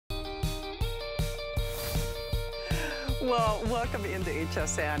Well, welcome into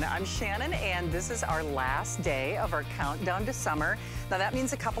HSN. I'm Shannon, and this is our last day of our countdown to summer. Now, that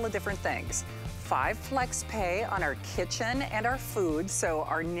means a couple of different things. 5 flex pay on our kitchen and our food. So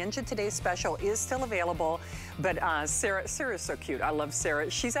our Ninja Today special is still available. But Sarah's so cute. I love Sarah.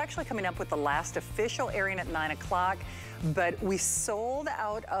 She's actually coming up with the last official airing at 9 o'clock. But we sold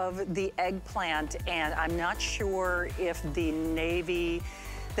out of the eggplant, and I'm not sure if the navy,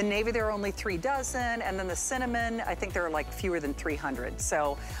 there are only 3 dozen, and then the cinnamon, I think there are like fewer than 300.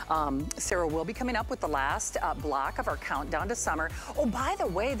 So Sarah will be coming up with the last block of our countdown to summer. Oh, by the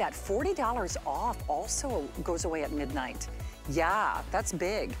way, that $40 off also goes away at midnight. Yeah, that's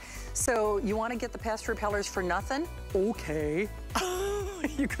big. So you want to get the pest repellers for nothing? Okay.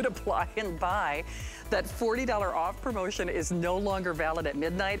 You could apply and buy. That $40 off promotion is no longer valid at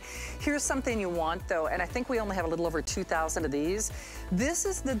midnight. Here's something you want though, and I think we only have a little over 2,000 of these. This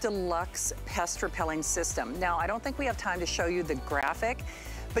is the deluxe pest repelling system. Now, I don't think we have time to show you the graphic,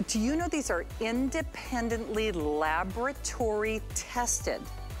 but do you know these are independently laboratory tested?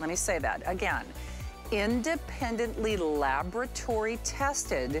 Let me say that again. Independently laboratory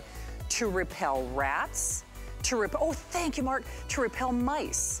tested to repel rats, oh, thank you, Mark, to repel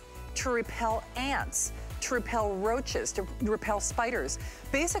mice, to repel ants, to repel roaches, to repel spiders.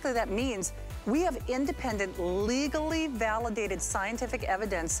 Basically, that means we have independent, legally validated scientific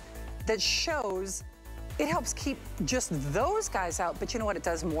evidence that shows it helps keep just those guys out, but you know what, it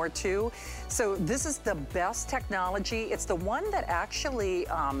does more too. So this is the best technology. It's the one that actually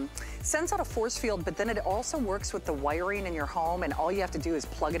sends out a force field, but then it also works with the wiring in your home, and all you have to do is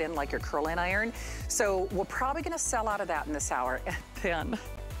plug it in like your curling iron. So we're probably gonna sell out of that in this hour. And then,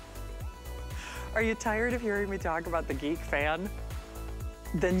 are you tired of hearing me talk about the Geek Fan?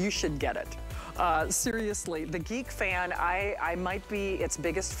 Then you should get it. Seriously, the Geek Fan, I might be its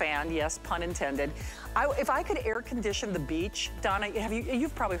biggest fan, yes, pun intended. If I could air condition the beach, Donna,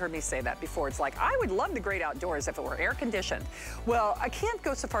 you've probably heard me say that before. It's like, I would love the great outdoors if it were air conditioned. Well, I can't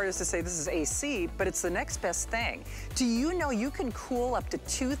go so far as to say this is AC, but it's the next best thing. Do you know you can cool up to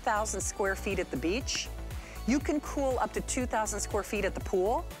 2,000 square feet at the beach? You can cool up to 2,000 square feet at the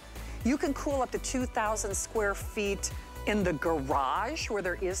pool. You can cool up to 2,000 square feet in the garage where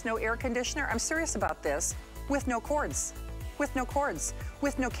there is no air conditioner. I'm serious about this, with no cords, with no cords,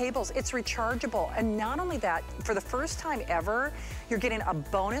 with no cables. It's rechargeable. And not only that, for the first time ever, you're getting a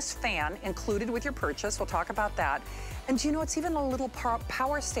bonus fan included with your purchase. We'll talk about that. And do you know, it's even a little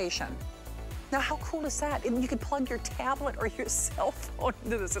power station. Now, how cool is that? And you can plug your tablet or your cell phone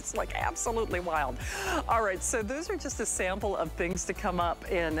into this. It's like absolutely wild. All right, so those are just a sample of things to come up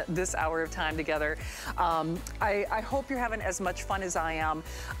in this hour of time together. I hope you're having as much fun as I am.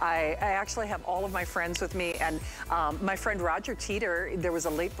 I actually have all of my friends with me, and my friend Roger Teeter, there was a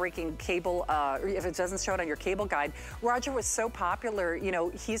late breaking cable, if it doesn't show it on your cable guide, Roger was so popular, you know,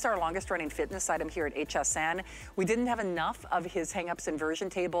 he's our longest running fitness item here at HSN. We didn't have enough of his hang-ups inversion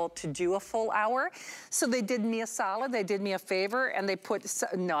table to do a full hour. So they did me a solid, they did me a favor, and they put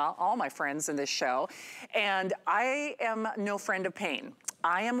all my friends in this show. And I am no friend of pain.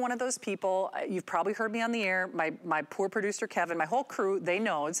 I am one of those people, you've probably heard me on the air, my poor producer Kevin, my whole crew, they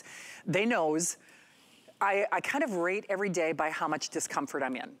knows. I kind of rate every day by how much discomfort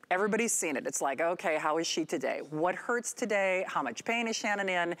I'm in. Everybody's seen it. It's like, okay, how is she today? What hurts today? How much pain is Shannon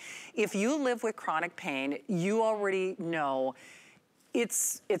in? If you live with chronic pain, you already know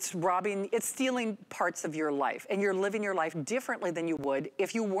it's stealing parts of your life, and you're living your life differently than you would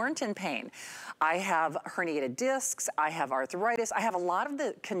if you weren't in pain. I have herniated discs, I have arthritis, I have a lot of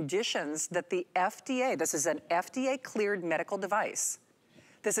the conditions that the FDA, this is an FDA cleared medical device.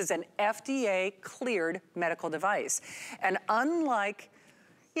 This is an FDA cleared medical device. And unlike,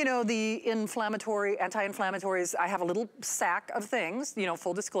 you know, the anti-inflammatories, I have a little sack of things, you know,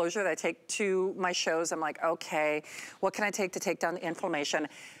 full disclosure, that I take to my shows. I'm like, okay, what can I take to take down the inflammation?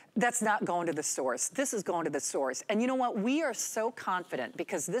 That's not going to the source. This is going to the source. And you know what? We are so confident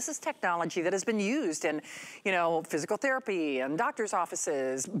because this is technology that has been used in, you know, physical therapy and doctor's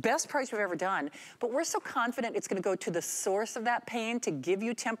offices, best price we've ever done. But we're so confident it's going to go to the source of that pain to give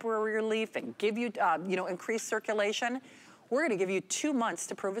you temporary relief and give you, you know, increased circulation. We're gonna give you 2 months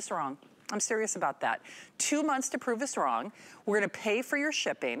to prove us wrong. I'm serious about that. 2 months to prove us wrong. We're gonna pay for your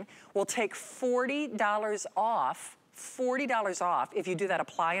shipping. We'll take $40 off if you do that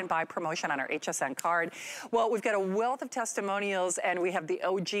apply and buy promotion on our HSN card. Well, we've got a wealth of testimonials, and we have the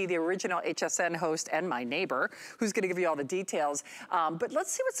OG, the original HSN host, and my neighbor, who's gonna give you all the details. But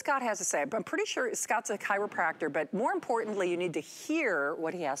let's see what Scott has to say. I'm pretty sure Scott's a chiropractor, but more importantly, you need to hear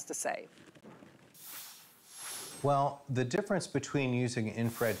what he has to say. Well, the difference between using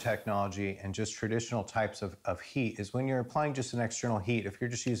infrared technology and just traditional types of heat is when you're applying just an external heat, if you're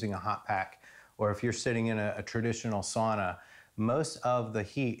just using a hot pack or if you're sitting in a traditional sauna, most of the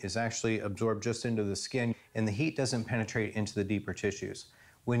heat is actually absorbed just into the skin and the heat doesn't penetrate into the deeper tissues.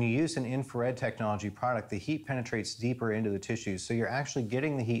 When you use an infrared technology product, the heat penetrates deeper into the tissues, so you're actually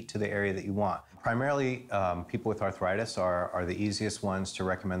getting the heat to the area that you want. Primarily, people with arthritis are the easiest ones to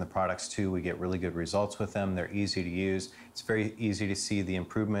recommend the products to. We get really good results with them. They're easy to use. It's very easy to see the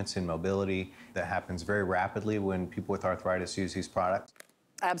improvements in mobility that happens very rapidly when people with arthritis use these products.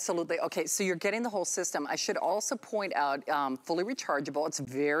 Absolutely. Okay, so you're getting the whole system. I should also point out, fully rechargeable. It's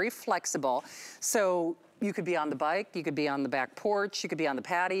very flexible. So you could be on the bike, you could be on the back porch, you could be on the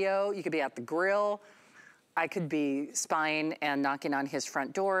patio, you could be at the grill. I could be spying and knocking on his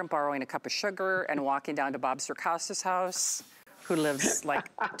front door and borrowing a cup of sugar and walking down to Bob Sirkas's house, who lives like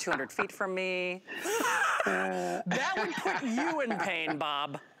 200 feet from me. That would put you in pain,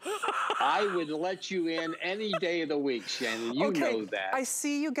 Bob. I would let you in any day of the week, Shannon. You know that. I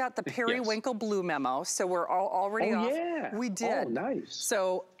see you got the periwinkle blue memo, so we're already off. Yeah. We did. Oh, nice.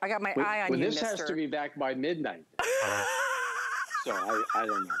 So I got my eye on you, this has to be back by midnight. So I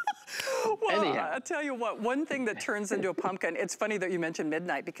don't know. Well, anyhow. I'll tell you what, one thing that turns into a pumpkin, it's funny that you mentioned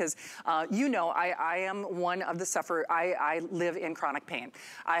midnight because, you know, I am one of the sufferers. I live in chronic pain.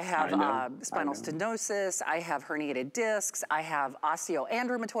 I have spinal stenosis, I have herniated discs, I have osteo and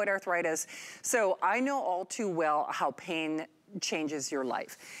rheumatoid arthritis. So I know all too well how pain changes your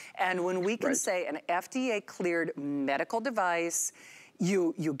life. And when we can say an FDA cleared medical device,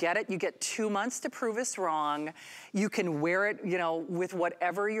 you get it, you get 2 months to prove us wrong. You can wear it, you know, with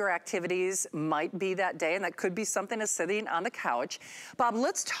whatever your activities might be that day, and that could be something as sitting on the couch. Bob,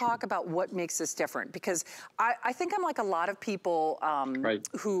 let's talk about what makes this different, because I think I'm like a lot of people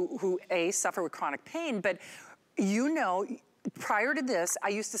who suffer with chronic pain, but you know, prior to this, I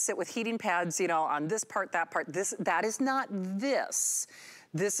used to sit with heating pads, you know, on this part, that part. That is not this.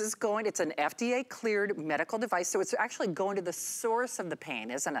 This is going, it's an FDA cleared medical device, so it's actually going to the source of the pain,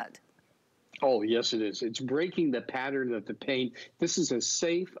 isn't it? Oh, yes, it is. It's breaking the pattern of the pain. This is a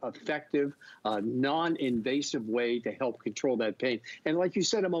safe, effective, non-invasive way to help control that pain. And like you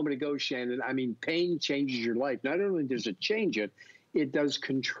said a moment ago, Shannon, I mean, pain changes your life. Not only does it change it, it does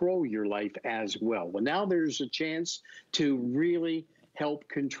control your life as well. Well, now there's a chance to really help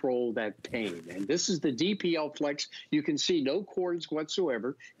control that pain. And this is the DPL Flex. You can see no cords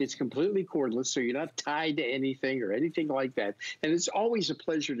whatsoever. It's completely cordless, so you're not tied to anything or anything like that. And it's always a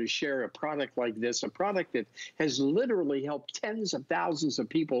pleasure to share a product like this, a product that has literally helped tens of thousands of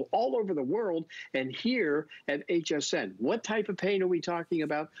people all over the world and here at HSN. What type of pain are we talking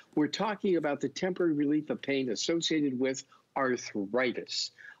about? We're talking about the temporary relief of pain associated with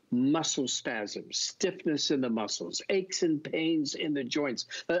arthritis, muscle spasms, stiffness in the muscles, aches and pains in the joints.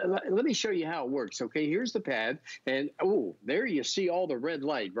 Let me show you how it works, okay? Here's the pad, and oh, there you see all the red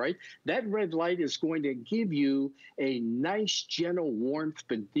light, right? That red light is going to give you a nice, gentle warmth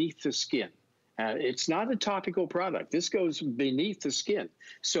beneath the skin. It's not a topical product. This goes beneath the skin.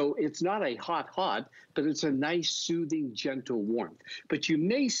 So it's not a hot, but it's a nice, soothing, gentle warmth. But you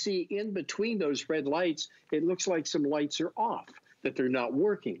may see in between those red lights, it looks like some lights are off, that they're not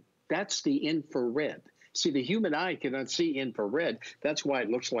working. That's the infrared. See, the human eye cannot see infrared. That's why it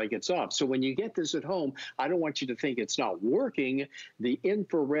looks like it's off. So when you get this at home, I don't want you to think it's not working. The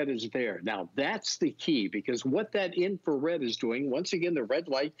infrared is there. Now, that's the key, because what that infrared is doing, once again, the red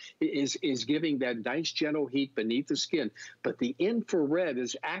light is giving that nice, gentle heat beneath the skin. But the infrared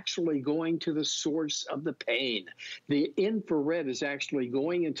is actually going to the source of the pain. The infrared is actually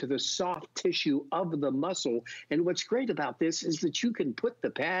going into the soft tissue of the muscle. And what's great about this is that you can put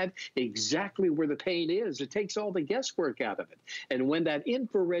the pad exactly where the pain is. It takes all the guesswork out of it. And when that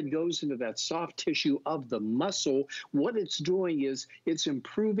infrared goes into that soft tissue of the muscle, what it's doing is it's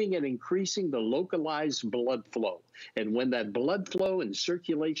improving and increasing the localized blood flow. And when that blood flow and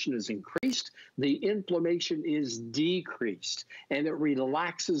circulation is increased, the inflammation is decreased and it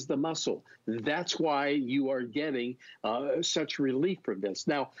relaxes the muscle. That's why you are getting such relief from this.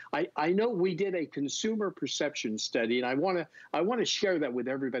 Now, I know we did a consumer perception study, and I want to share that with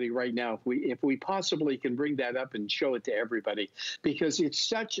everybody right now, if we possibly can bring that up and show it to everybody, because it's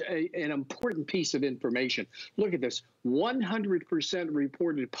such an important piece of information. Look at this. 100%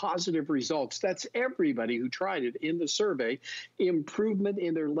 reported positive results. That's everybody who tried it in the survey. Improvement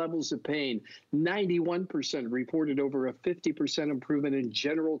in their levels of pain. 91% reported over a 50% improvement in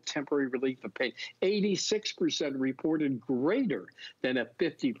general temporary relief of pain. 86% reported greater than a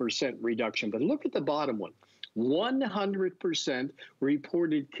 50% reduction. But look at the bottom one. 100%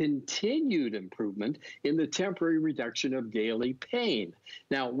 reported continued improvement in the temporary reduction of daily pain.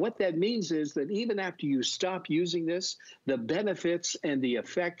 Now, what that means is that even after you stop using this, the benefits and the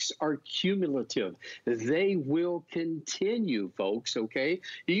effects are cumulative. They will continue, folks, okay?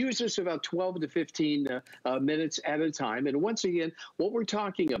 You use this about 12 to 15 minutes at a time. And once again, what we're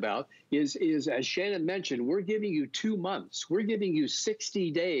talking about is, as Shannon mentioned, we're giving you 2 months. We're giving you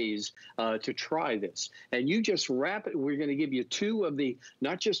 60 days to try this. And you just wrap it. We're going to give you 2 of the,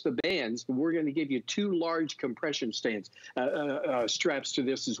 not just the bands, but we're going to give you 2 large compression straps to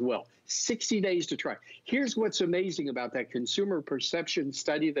this as well. 60 days to try. Here's what's amazing about that consumer perception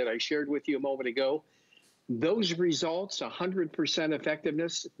study that I shared with you a moment ago. Those results, 100%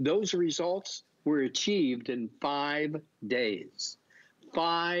 effectiveness, those results were achieved in 5 days.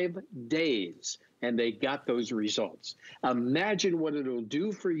 5 days, and they got those results. Imagine what it'll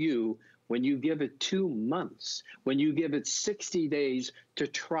do for you when you give it 2 months, when you give it 60 days to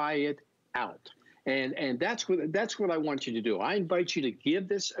try it out. And that's what I want you to do. I invite you to give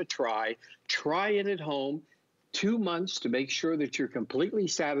this a try it at home. 2 months to make sure that you're completely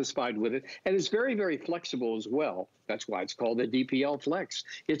satisfied with it. And it's very, very flexible as well. That's why it's called the DPL Flex.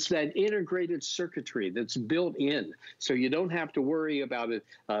 It's that integrated circuitry that's built in. So you don't have to worry about it,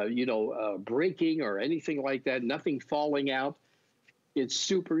 breaking or anything like that, nothing falling out. It's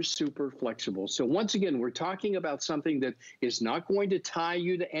super, super flexible. So once again, we're talking about something that is not going to tie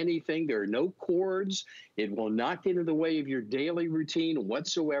you to anything. There are no cords. It will not get in the way of your daily routine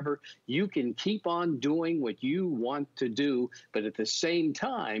whatsoever. You can keep on doing what you want to do, but at the same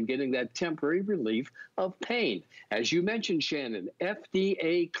time, getting that temporary relief of pain. As you mentioned, Shannon,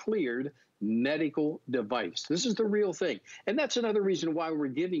 FDA cleared medical device. This is the real thing. And that's another reason why we're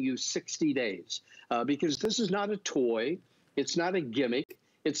giving you 60 days, because this is not a toy. It's not a gimmick.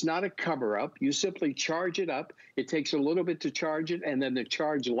 It's not a cover-up. You simply charge it up. It takes a little bit to charge it, and then the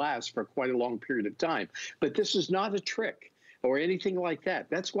charge lasts for quite a long period of time. But this is not a trick or anything like that.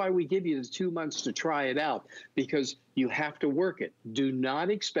 That's why we give you the 2 months to try it out, because you have to work it. Do not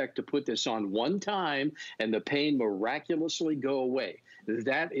expect to put this on one time and the pain miraculously go away.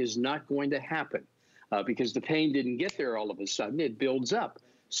 That is not going to happen because the pain didn't get there all of a sudden. It builds up.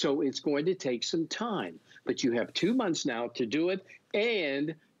 So it's going to take some time. But you have 2 months now to do it,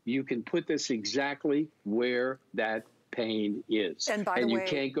 and you can put this exactly where that pain is. And by the way, you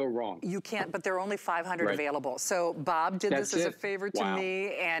can't go wrong. You can't, but there are only 500 available. So Bob did this as a favor to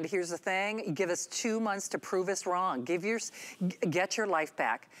me, and here's the thing, give us 2 months to prove us wrong. Get your life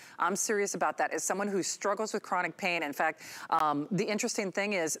back. I'm serious about that. As someone who struggles with chronic pain, in fact, the interesting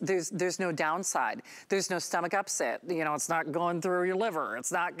thing is there's no downside. There's no stomach upset. You know, it's not going through your liver.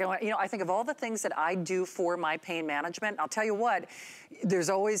 It's not going, you know, I think of all the things that I do for my pain management. I'll tell you what, there's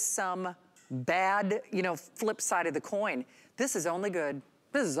always some bad, flip side of the coin. This is only good.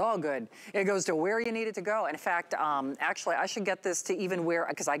 This is all good. It goes to where you need it to go. In fact, actually, I should get this to even wear,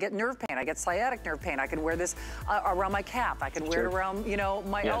 because I get nerve pain. I get sciatic nerve pain. I can wear this around my calf. I can wear it around,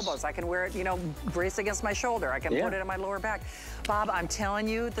 my elbows. I can wear it, brace against my shoulder. I can put it in my lower back. Bob, I'm telling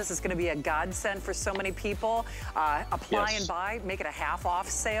you, this is going to be a godsend for so many people. Apply and buy. Make it a half-off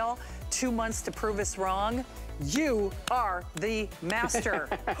sale. 2 months to prove us wrong. You are the master.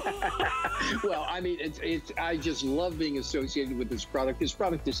 Well, I mean, I just love being associated with this product. This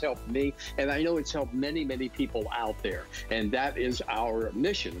product has helped me, and I know it's helped many, many people out there. And that is our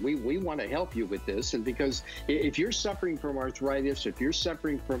mission. We want to help you with this. And because if you're suffering from arthritis, if you're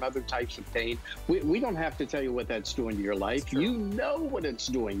suffering from other types of pain, we don't have to tell you what that's doing to your life. You know what it's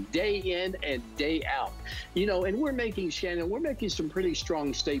doing day in and day out. And we're making, Shannon, some pretty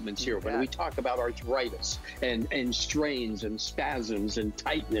strong statements here when we talk about arthritis and strains and spasms and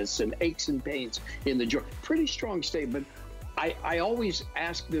tightness and aches and pains in the joint. Pretty strong statement. I always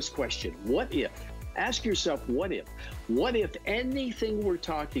ask this question, what if? Ask yourself, what if? What if anything we're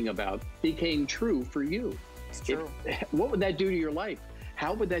talking about became true for you? It's true. What would that do to your life?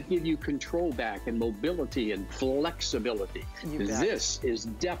 How would that give you control back and mobility and flexibility? This is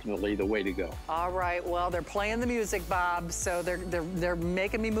definitely the way to go. All right, well, they're playing the music, Bob, so they're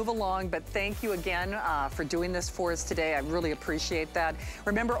making me move along, but thank you again for doing this for us today. I really appreciate that.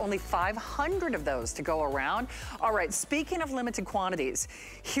 Remember, only 500 of those to go around. All right, speaking of limited quantities,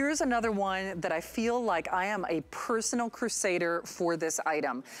 here's another one that I feel like I am a personal crusader for this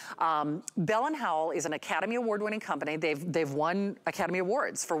item. Bell & Howell is an Academy Award-winning company. They've won Academy Awards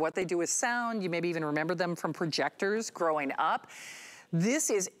for what they do with sound. You maybe even remember them from projectors growing up. This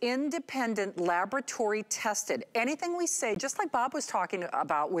is independent, laboratory tested. Anything we say, just like Bob was talking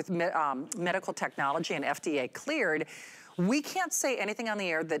about with medical technology and FDA cleared, We can't say anything on the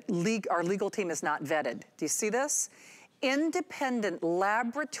air that our legal team is not vetted. Do you see this? Independent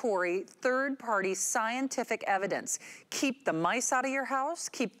laboratory, third-party scientific evidence. Keep the mice out of your house,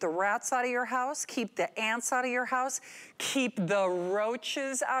 keep the rats out of your house, keep the ants out of your house, keep the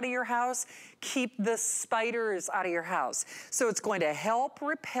roaches out of your house, keep the spiders out of your house. So it's going to help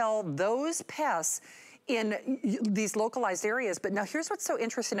repel those pests in these localized areas. But now here's what's so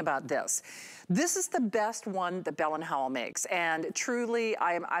interesting about this. This is the best one that Bell & Howell makes. And truly,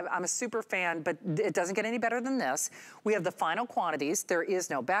 I'm a super fan, but it doesn't get any better than this. We have the final quantities. There is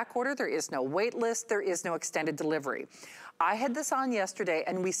no back order. There is no wait list. There is no extended delivery. I had this on yesterday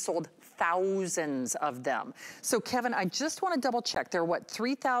and we sold thousands of them. So Kevin, I just want to double check. There are what,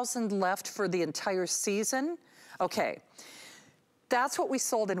 3,000 left for the entire season? Okay, that's what we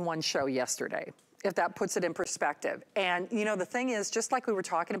sold in one show yesterday, if that puts it in perspective. And you know, the thing is, just like we were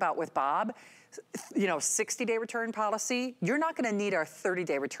talking about with Bob, you know, 60-day return policy, you're not gonna need our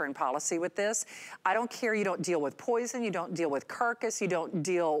 30-day return policy with this. I don't care, you don't deal with poison, you don't deal with carcass, you don't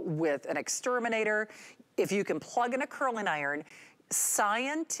deal with an exterminator. If you can plug in a curling iron,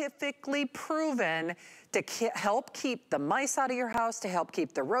 scientifically proven to help keep the mice out of your house, to help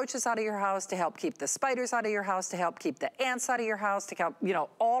keep the roaches out of your house, to help keep the spiders out of your house, to help keep the ants out of your house, to help, you know,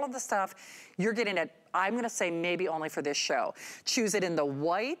 all of the stuff, you're getting it, I'm gonna say maybe only for this show. Choose it in the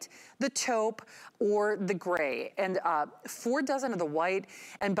white, the taupe, or the gray. And 4 dozen of the white.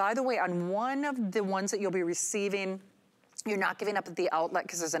 And by the way, on one of the ones that you'll be receiving, you're not giving up at the outlet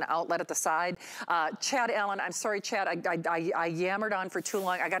because there's an outlet at the side. Chad Allen, I'm sorry, Chad, I yammered on for too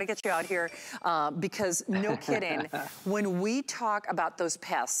long. I gotta get you out here because no kidding, when we talk about those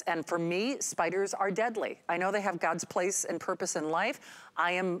pests, and for me, spiders are deadly. I know they have God's place and purpose in life.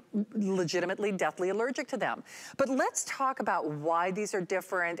 I am legitimately deathly allergic to them. But let's talk about why these are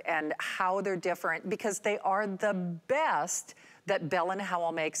different and how they're different, because they are the best that Bell &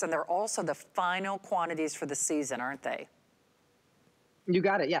 Howell makes, and they're also the final quantities for the season, aren't they? You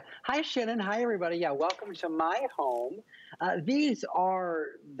got it, yeah. Hi, Shannon. Hi, everybody. Yeah, welcome to my home. These are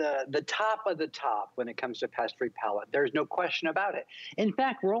the top of the top when it comes to pest repellent. There's no question about it. In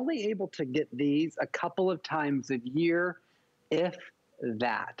fact, we're only able to get these a couple of times a year, if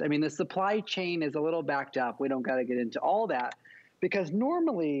that. I mean, the supply chain is a little backed up. We don't got to get into all that because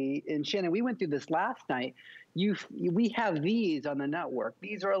normally, and Shannon, we went through this last night, we have these on the network.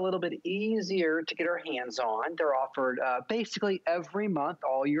 These are a little bit easier to get our hands on. They're offered basically every month,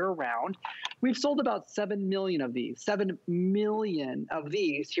 all year round. We've sold about 7 million of these, 7 million of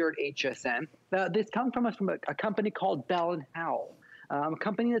these here at HSN. This comes from a company called Bell & Howell, a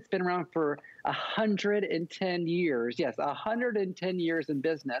company that's been around for 110 years. Yes, 110 years in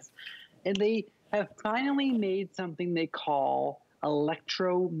business. And they have finally made something they call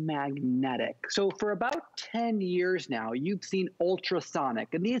electromagnetic. So for about 10 years now, you've seen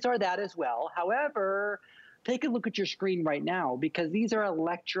ultrasonic, and these are that as well. However, take a look at your screen right now because these are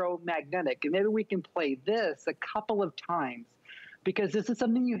electromagnetic, and maybe we can play this a couple of times because this is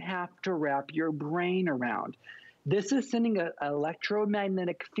something you have to wrap your brain around. This is sending an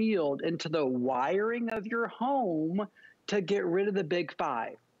electromagnetic field into the wiring of your home to get rid of the big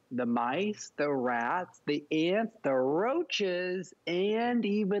five. The mice, the rats, the ants, the roaches, and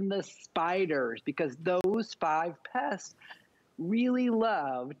even the spiders, because those 5 pests really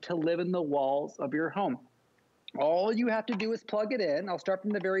love to live in the walls of your home. All you have to do is plug it in. I'll start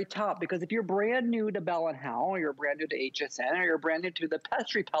from the very top, because if you're brand new to Bell & Howell, or you're brand new to HSN, or you're brand new to the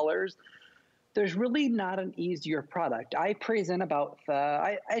pest repellers, there's really not an easier product. I present about,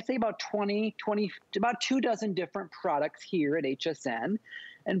 I say about 20, about 2 dozen different products here at HSN.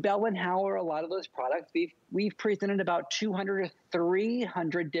 And Bell & Howell are a lot of those products. We've presented about 200 to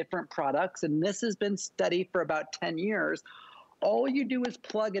 300 different products, and this has been studied for about 10 years. All you do is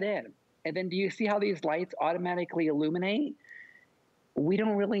plug it in. And then do you see how these lights automatically illuminate? We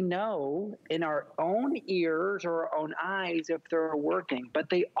don't really know in our own ears or our own eyes if they're working, but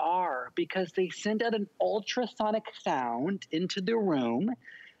they are, because they send out an ultrasonic sound into the room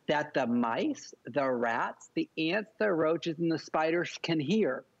that the mice, the rats, the ants, the roaches, and the spiders can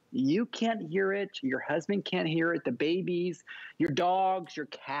hear. You can't hear it. Your husband can't hear it. The babies, your dogs, your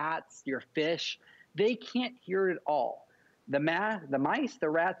cats, your fish, they can't hear it at all. The mice, the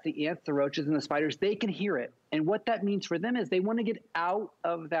rats, the ants, the roaches, and the spiders, they can hear it. And what that means for them is they want to get out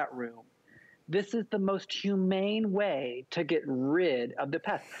of that room. This is the most humane way to get rid of the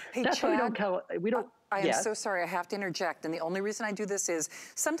pest. Hey, that's Chad, why we don't. I am so sorry, I have to interject. And the only reason I do this is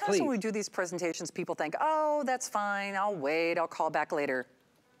sometimes when we do these presentations, people think, oh, that's fine, I'll wait, I'll call back later.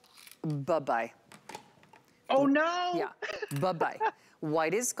 Bye-bye. Oh, no. Yeah, bye-bye.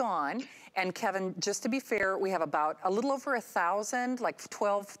 White is gone. And Kevin, just to be fair, we have about a little over 1,000, like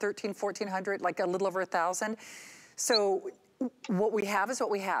 12, 13, 1,400, like a little over 1,000. So what we have is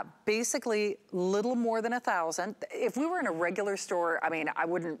what we have. Basically, little more than 1,000. If we were in a regular store, I mean, I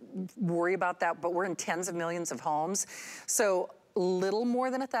wouldn't worry about that, but we're in tens of millions of homes. So little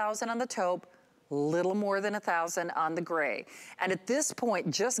more than 1,000 on the taupe, little more than 1,000 on the gray. And at this point,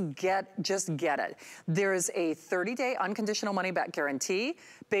 just get it. There is a 30-day unconditional money-back guarantee.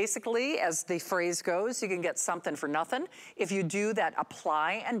 Basically, as the phrase goes, you can get something for nothing. If you do that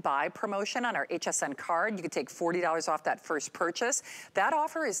apply and buy promotion on our HSN card, you can take $40 off that first purchase. That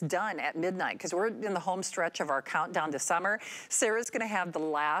offer is done at midnight because we're in the home stretch of our countdown to summer. Sarah's gonna have the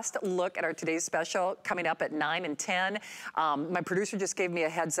last look at our today's special coming up at 9 and 10. My producer just gave me a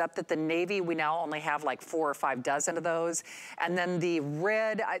heads up that the navy, we now only have like 4 or 5 dozen of those. And then the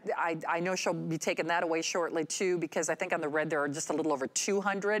red, I know she'll be taking that away shortly too, because I think on the red there are just a little over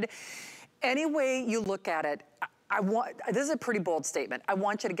 200. Any way you look at it, this is a pretty bold statement. I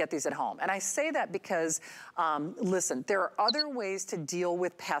want you to get these at home. And I say that because, listen, there are other ways to deal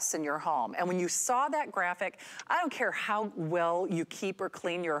with pests in your home. And when you saw that graphic, I don't care how well you keep or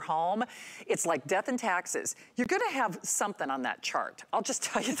clean your home, it's like death and taxes. You're gonna have something on that chart. I'll just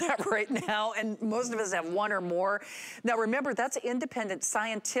tell you that right now, and most of us have one or more. Now remember, that's independent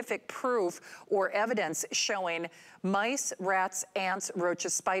scientific proof or evidence showing mice, rats, ants,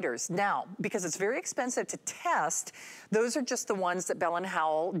 roaches, spiders. Now, because it's very expensive to test, those are just the ones that Bell &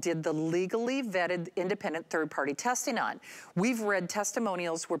 Howell did the legally vetted independent third-party testing on. We've read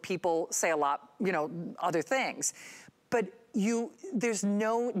testimonials where people say a lot, you know, other things. But there's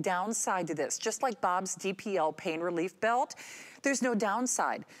no downside to this. Just like Bob's DPL pain relief belt, there's no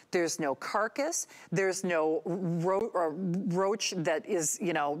downside. There's no carcass. There's no roach that is,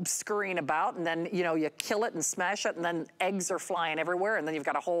 you know, scurrying about, and then, you know, you kill it and smash it, and then eggs are flying everywhere, and then you've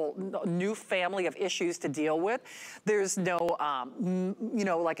got a whole new family of issues to deal with. There's no, you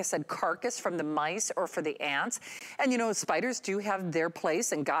know, like I said, carcass from the mice or for the ants. And, you know, spiders do have their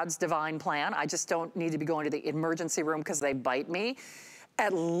place in God's divine plan. I just don't need to be going to the emergency room because they bite me.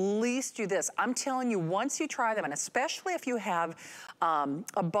 At least do this. I'm telling you, once you try them, and especially if you have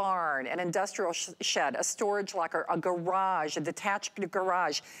a barn, an industrial shed, a storage locker, a garage, a detached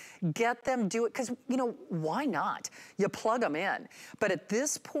garage, get them, do it, because, you know, why not? You plug them in. But at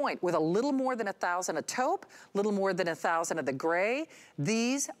this point, with a little more than 1,000 of taupe, little more than 1,000 of the gray,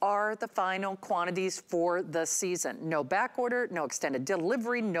 these are the final quantities for the season. No back order, no extended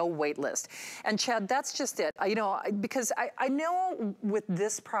delivery, no wait list. And Chad, that's just it. You know, because I know with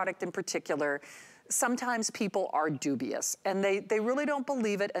this product in particular, sometimes people are dubious and they really don't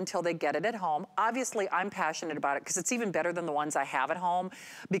believe it until they get it at home. Obviously, I'm passionate about it because it's even better than the ones I have at home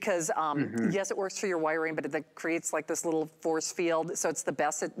because yes, it works for your wiring, but it creates like this little force field. So it's the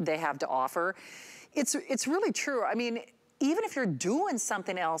best that they have to offer. It's really true. I mean, even if you're doing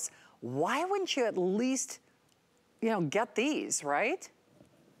something else, why wouldn't you at least, you know, get these, right?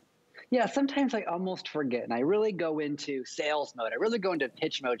 Yeah, sometimes I almost forget, and I really go into sales mode. I really go into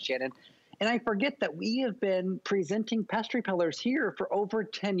pitch mode, Shannon, and I forget that we have been presenting pest repellers here for over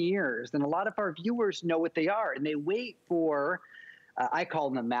 10 years, and a lot of our viewers know what they are, and they wait for, I call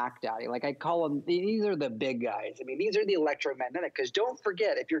them the Mac Daddy. Like I call them, these are the big guys. I mean, these are the electromagnetic, because don't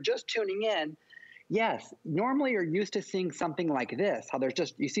forget, if you're just tuning in, yes, normally you're used to seeing something like this, how there's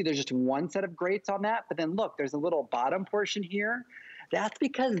just, you see there's just one set of grates on that, but then look, there's a little bottom portion here. That's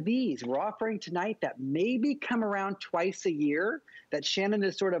because these we're offering tonight that maybe come around twice a year, that Shannon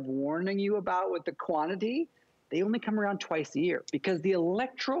is sort of warning you about with the quantity, they only come around twice a year because the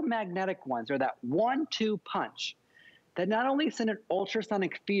electromagnetic ones are that 1-2 punch that not only send an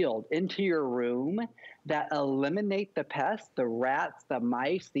ultrasonic field into your room that eliminate the pests, the rats, the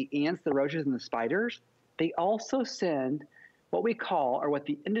mice, the ants, the roaches, and the spiders, they also send what we call, or what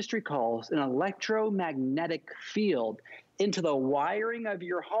the industry calls, an electromagnetic field into the wiring of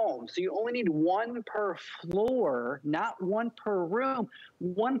your home. So you only need one per floor, not one per room,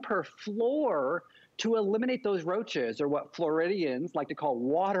 one per floor to eliminate those roaches, or what Floridians like to call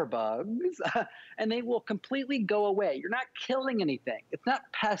water bugs, and they will completely go away. You're not killing anything. It's not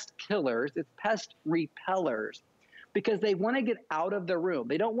pest killers, it's pest repellers, because they want to get out of the room.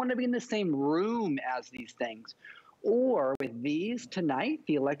 They don't want to be in the same room as these things. Or with these tonight,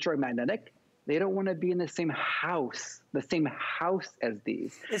 the electromagnetic, they don't want to be in the same house as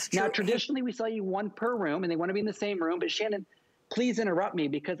these. It's true. Now, traditionally, we sell you one per room, and they want to be in the same room. But Shannon, please interrupt me,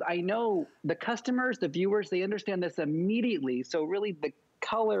 because I know the customers, the viewers, they understand this immediately. So really, the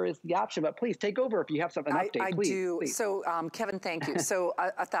color is the option, but please take over if you have something update. I do. Please. So, Kevin, thank you. So,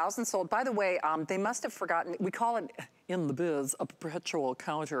 1,000 sold. By the way, they must have forgotten. We call it in the biz a perpetual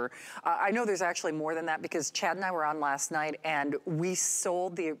counter. I know there's actually more than that because Chad and I were on last night and we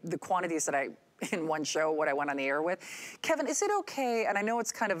sold the quantities that I in one show, what I went on the air with. Kevin, is it okay, and I know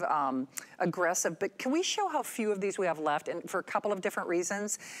it's kind of aggressive, but can we show how few of these we have left, and for a couple of different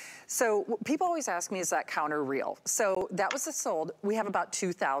reasons? So people always ask me, is that counter real? So that was the sold. We have about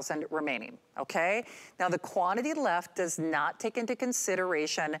 2,000 remaining, okay? Now the quantity left does not take into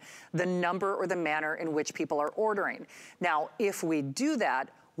consideration the number or the manner in which people are ordering. Now, if we do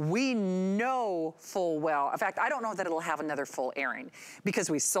that, we know full well, in fact, I don't know that it'll have another full airing because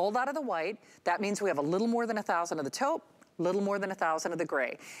we sold out of the white. That means we have a little more than 1,000 of the taupe, little more than 1,000 of the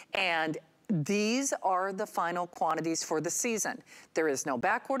gray. And these are the final quantities for the season. There is no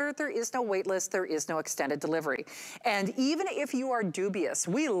back order, there is no wait list, there is no extended delivery. And even if you are dubious,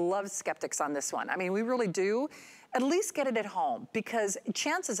 we love skeptics on this one. I mean, we really do. At least get it at home because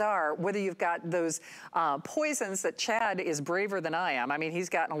chances are, whether you've got those poisons that Chad is braver than I am. I mean, he's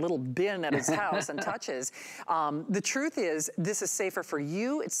got in a little bin at his house and touches. The truth is, this is safer for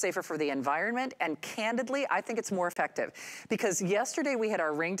you, it's safer for the environment, and candidly, I think it's more effective. Because yesterday we had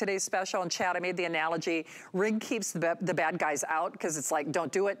our Ring Today special, and Chad, I made the analogy, Ring keeps the bad guys out because it's like,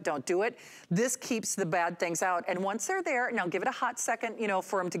 don't do it, don't do it. This keeps the bad things out, and once they're there, now give it a hot second, you know,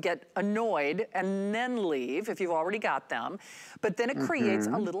 for them to get annoyed and then leave if you've already got them, but then it creates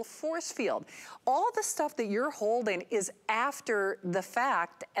a little force field. All the stuff that you're holding is after the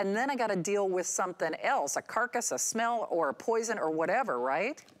fact, and then I got to deal with something else, a carcass, a smell, or a poison, or whatever,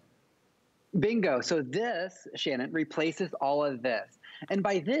 right? Bingo. So this, Shannon, replaces all of this. And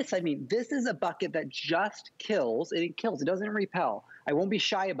by this, I mean, this is a bucket that just kills, and it kills, it doesn't repel. I won't be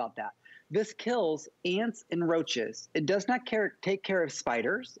shy about that. This kills ants and roaches. It does not take care of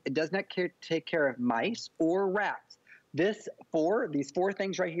spiders. It does not take care of mice or rats. These four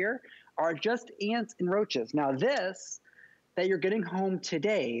things right here are just ants and roaches. Now this that you're getting home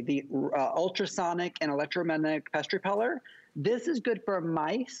today, the ultrasonic and electromagnetic pest repeller, this is good for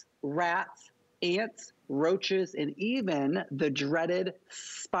mice, rats, ants, roaches, and even the dreaded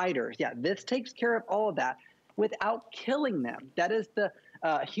spiders. Yeah, this takes care of all of that without killing them. That is the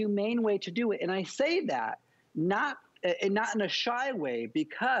humane way to do it. And I say that not in a shy way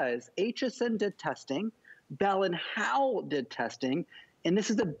because HSN did testing, Bell and Howell did testing, and this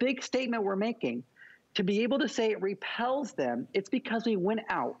is a big statement we're making. To be able to say it repels them, it's because we went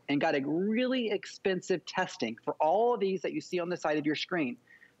out and got a really expensive testing for all of these that you see on the side of your screen.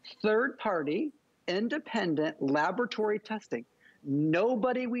 Third-party, independent laboratory testing.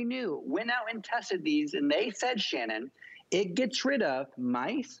 Nobody we knew went out and tested these, and they said, Shannon, it gets rid of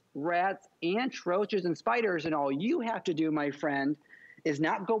mice, rats, ants, roaches, and spiders, and all you have to do, my friend, is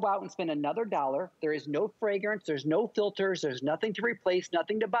not go out and spend another $1. There is no fragrance, there's no filters, there's nothing to replace,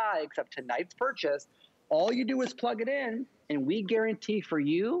 nothing to buy except tonight's purchase. All you do is plug it in, and we guarantee for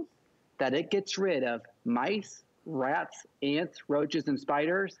you that it gets rid of mice, rats, ants, roaches, and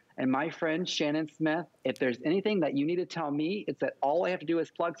spiders. And my friend Shannon Smith, if there's anything that you need to tell me, it's that all I have to do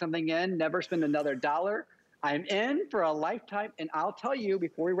is plug something in, never spend another $1. I'm in for a lifetime, and I'll tell you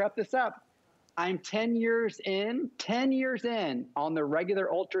before we wrap this up, I'm 10 years in on the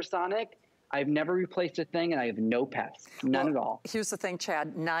regular ultrasonic. I've never replaced a thing, and I have no pets, none at all. Here's the thing,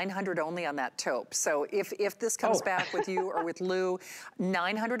 Chad, 900 only on that taupe. So if this comes back with you or with Lou,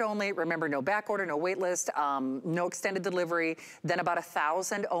 900 only. Remember, no back order, no wait list, no extended delivery. Then about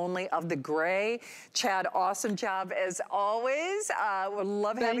 1,000 only of the gray. Chad, awesome job as always. We'll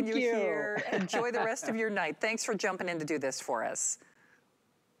love having you here. Enjoy the rest of your night. Thanks for jumping in to do this for us.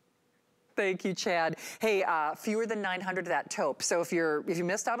 Thank you, Chad. Hey, fewer than 900 of that taupe. So if you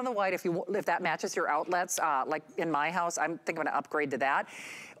missed out on the white, if that matches your outlets, like in my house, I'm thinking I'm gonna upgrade to that.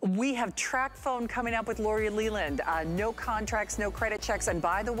 We have track phone coming up with Lori Leland. No contracts, no credit checks, and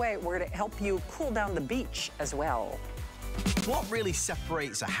by the way, we're gonna help you cool down the beach as well. What really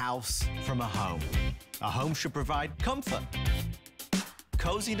separates a house from a home? A home should provide comfort,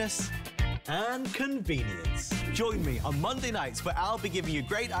 coziness, and convenience. Join me on Monday nights where I'll be giving you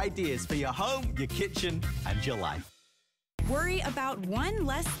great ideas for your home, your kitchen, and your life. Worry about one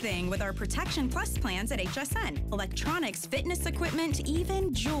less thing with our Protection Plus plans at HSN. Electronics, fitness equipment,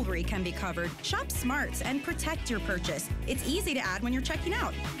 even jewelry can be covered. Shop smart and protect your purchase. It's easy to add when you're checking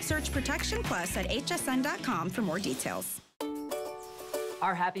out. Search Protection Plus at hsn.com for more details.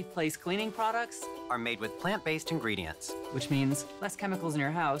 Our Happy Place cleaning products are made with plant-based ingredients, which means less chemicals in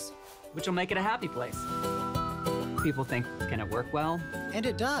your house, which will make it a happy place. People think, can it work well? and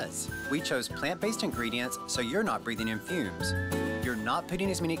it does. We chose plant-based ingredients so you're not breathing in fumes. You're on not putting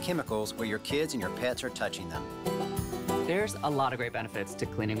as many chemicals where your kids and your pets are touching them. There's a lot of great benefits to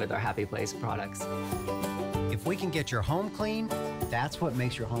cleaning with our Happy Place products. If we can get your home clean, that's what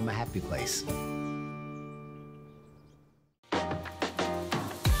makes your home a happy place.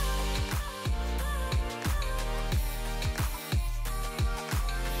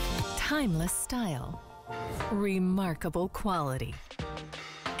 Timeless style, remarkable quality,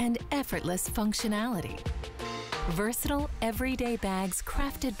 and effortless functionality. Versatile, everyday bags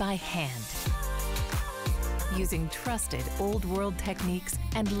crafted by hand. Using trusted old world techniques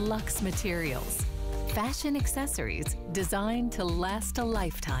and luxe materials. Fashion accessories designed to last a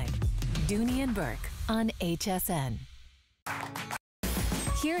lifetime. Dooney & Burke on HSN.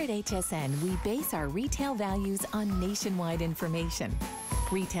 Here at HSN, we base our retail values on nationwide information.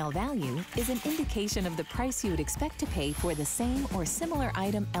 Retail value is an indication of the price you would expect to pay for the same or similar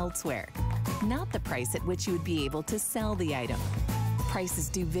item elsewhere, not the price at which you would be able to sell the item. Prices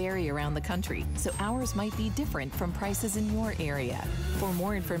do vary around the country, so ours might be different from prices in your area. For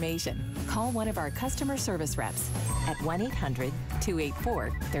more information, call one of our customer service reps at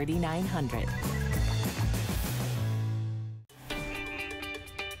 1-800-284-3900.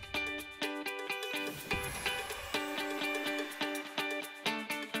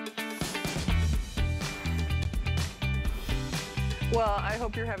 Well, I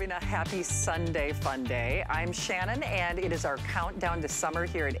hope you're having a happy Sunday fun day. I'm Shannon, and it is our countdown to summer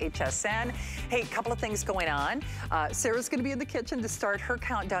here at HSN. Hey, a couple of things going on. Sarah's going to be in the kitchen to start her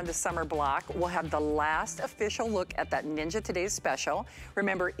countdown to summer block. We'll have the last official look at that Ninja Today's special.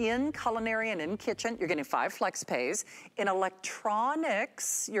 Remember, in culinary and in kitchen, you're getting 5 flex pays. In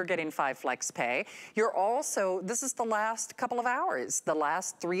electronics, you're getting 5 flex pay. You're also, this is the last couple of hours, the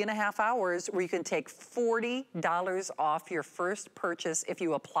last 3.5 hours where you can take $40 off your first purchase if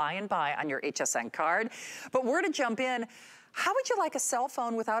you apply and buy on your HSN card. But we're to jump in. How would you like a cell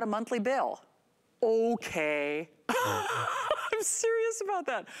phone without a monthly bill? Okay. I'm serious about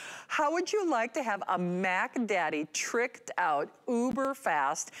that. How would you like to have a Mac Daddy tricked out, uber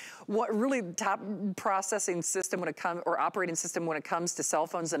fast, what really top processing system when it comes, or operating system when it comes to cell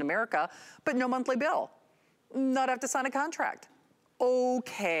phones in America, but no monthly bill? Not have to sign a contract.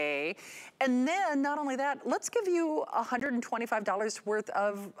 Okay. And then not only that, let's give you $125 worth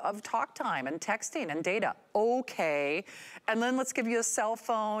of talk time and texting and data. Okay. And then let's give you a cell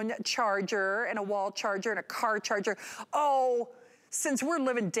phone charger and a wall charger and a car charger. Oh, since we're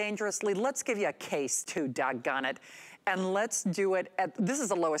living dangerously, let's give you a case too, doggone it. And let's do it at, this is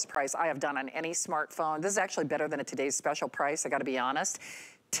the lowest price I have done on any smartphone. This is actually better than a today's special price, I gotta be honest.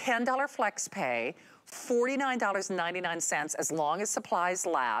 $10 flex pay, $49.99 as long as supplies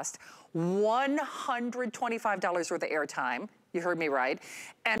last, $125 worth of airtime, you heard me right,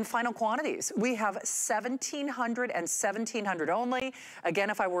 and final quantities. We have 1,700 and 1,700 only. Again,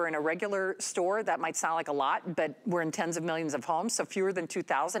 if I were in a regular store, that might sound like a lot, but we're in tens of millions of homes, so fewer than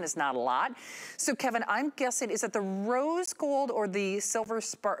 2,000 is not a lot. So Kevin, I'm guessing, is it the rose gold or the silver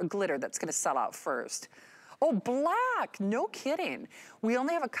glitter that's gonna sell out first? Oh, black, no kidding. We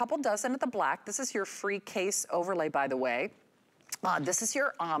only have a couple dozen of the black. This is your free case overlay, by the way. This is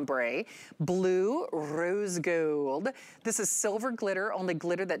your ombre, blue, rose gold. This is silver glitter, only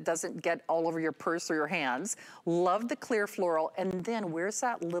glitter that doesn't get all over your purse or your hands. Love the clear floral. And then where's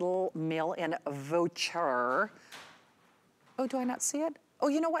that little mail-in voucher? Oh, do I not see it? Oh,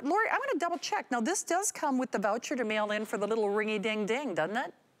 you know what, Lori, I'm gonna double check. Now this does come with the voucher to mail in for the little ringy ding ding, doesn't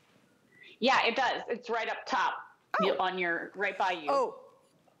it? Yeah, it does. It's right up top, on your, right by you. Oh,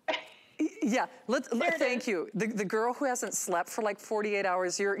 yeah. Thank you. The girl who hasn't slept for like 48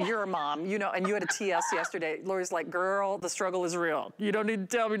 hours. You're a mom, you know, and you had a TS yesterday. Lori's like, girl, the struggle is real. You don't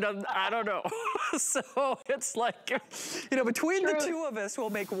need to tell me nothing. I don't know. So it's like, you know, between the two of us, we'll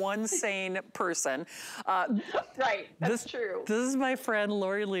make one sane person. Right. That's true. This is my friend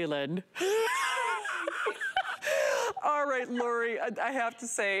Lori Leland. All right, Lori, I have to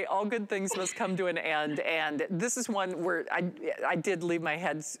say, all good things must come to an end. And this is one where I did leave my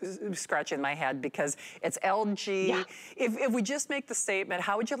head scratching my head because it's LG. Yeah. If we just make the statement,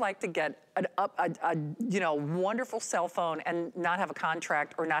 how would you like to get a you know, wonderful cell phone and not have a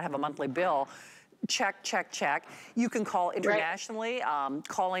contract or not have a monthly bill? Check, check, check. You can call internationally. Right.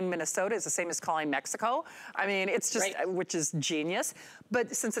 Calling Minnesota is the same as calling Mexico. I mean, it's just, which is genius.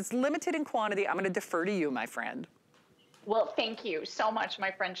 But since it's limited in quantity, I'm gonna defer to you, my friend. Well, thank you so much,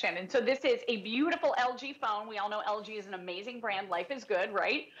 my friend Shannon. So this is a beautiful LG phone. We all know LG is an amazing brand. Life is good,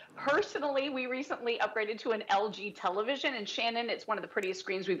 right? Personally, we recently upgraded to an LG television, and Shannon, it's one of the prettiest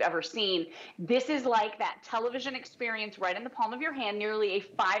screens we've ever seen. This is like that television experience right in the palm of your hand, nearly a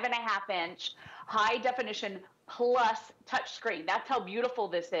 5.5-inch high definition plus touch screen. That's how beautiful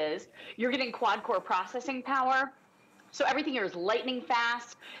this is. You're getting quad core processing power. So everything here is lightning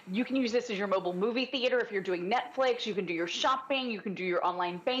fast. You can use this as your mobile movie theater if you're doing Netflix. You can do your shopping. You can do your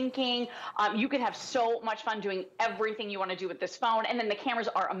online banking. You can have so much fun doing everything you want to do with this phone. And then the cameras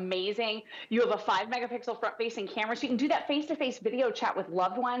are amazing. You have a 5-megapixel front-facing camera, so you can do that face-to-face video chat with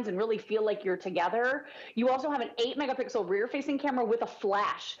loved ones and really feel like you're together. You also have an 8-megapixel rear-facing camera with a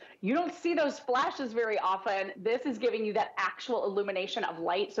flash. You don't see those flashes very often. This is giving you that actual illumination of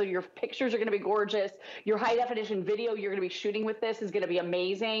light, so your pictures are going to be gorgeous. Your high-definition video you're going to be shooting with this is going to be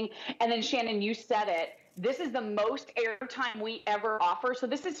amazing. And then, Shannon, you said it. This is the most airtime we ever offer. So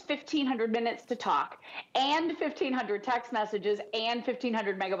this is 1,500 minutes to talk and 1,500 text messages and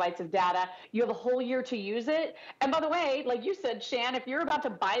 1,500 megabytes of data. You have a whole year to use it. And by the way, like you said, Shan, if you're about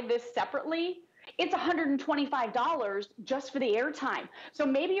to buy this separately, it's $125 just for the airtime. So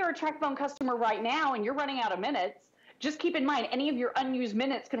maybe you're a TracFone customer right now and you're running out of minutes. Just keep in mind, any of your unused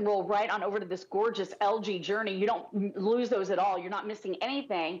minutes can roll right on over to this gorgeous LG Journey. You don't lose those at all. You're not missing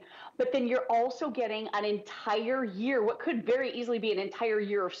anything. But then you're also getting an entire year, what could very easily be an entire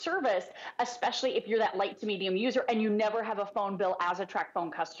year of service, especially if you're that light to medium user and you never have a phone bill as a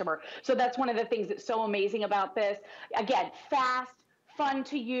TracFone customer. So that's one of the things that's so amazing about this. Again, fast, fun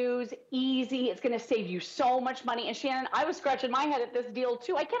to use, easy. It's going to save you so much money. And Shannon, I was scratching my head at this deal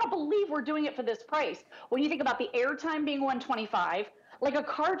too. I cannot believe we're doing it for this price. When you think about the airtime being $125, like a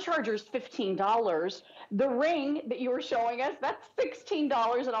car charger is $15. The ring that you were showing us, that's $16,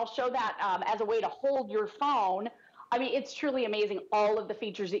 and I'll show that as a way to hold your phone. I mean, it's truly amazing, all of the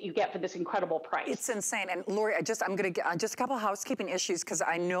features that you get for this incredible price. It's insane. And Lori, I'm going to get just a couple of housekeeping issues because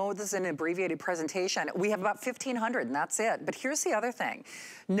I know this is an abbreviated presentation. We have about 1,500 and that's it. But here's the other thing.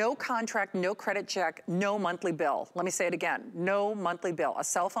 No contract, no credit check, no monthly bill. Let me say it again. No monthly bill. A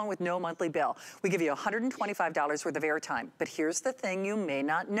cell phone with no monthly bill. We give you $125 worth of airtime. But here's the thing you may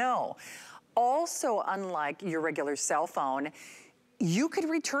not know. Also, unlike your regular cell phone, you could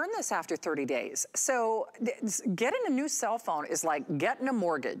return this after 30 days. So getting a new cell phone is like getting a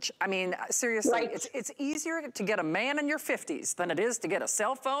mortgage. I mean, seriously, right. It's easier to get a man in your 50s than it is to get a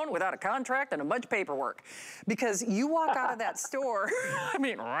cell phone without a contract and a bunch of paperwork. Because you walk out of that store, I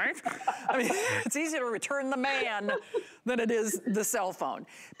mean, right? I mean, it's easier to return the man than it is the cell phone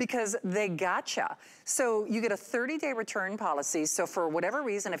because they gotcha. So you get a 30-day return policy. So for whatever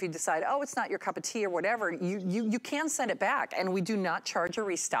reason, if you decide, oh, it's not your cup of tea or whatever, you can send it back, and we do not charge a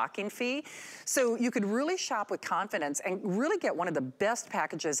restocking fee. So you could really shop with confidence and really get one of the best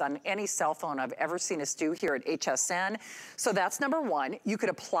packages on any cell phone I've ever seen us do here at HSN. So that's number one. You could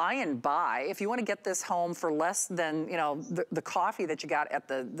apply and buy. If you want to get this home for less than, you know, the coffee that you got at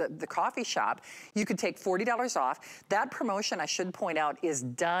the coffee shop, you could take $40 off. That promotion, I should point out, is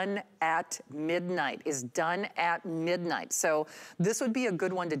done at midnight, So this would be a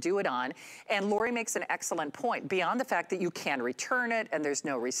good one to do it on. And Lori makes an excellent point. Beyond the fact that you can return it and there's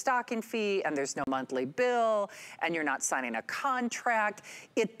no restocking fee and there's no monthly bill and you're not signing a contract,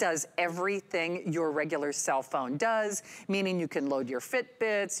 it does everything your regular cell phone does, meaning you can load your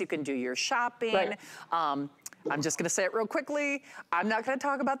Fitbits, you can do your shopping. Right. I'm just gonna say it real quickly. I'm not gonna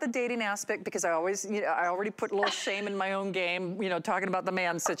talk about the dating aspect because I always, you know, I already put a little shame in my own game, you know, talking about the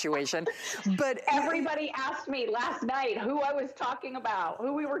man situation. But everybody asked me last night who I was talking about,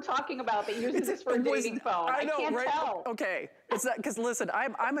 who we were talking about that uses this for a dating phone. I can't tell. Okay, it's not, because listen,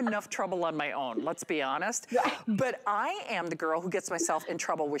 I'm enough trouble on my own, let's be honest. But I am the girl who gets myself in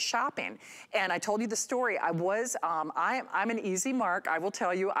trouble with shopping. And I told you the story. I'm an easy Mark. I will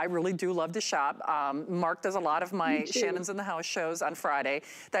tell you, I really do love to shop. Mark does a lot of my Shannon's in the House shows on Friday.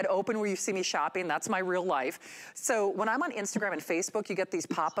 That open where you see me shopping, that's my real life. So when I'm on Instagram and Facebook, you get these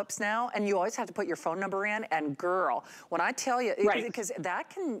pop-ups now, and you always have to put your phone number in, and girl, when I tell you, because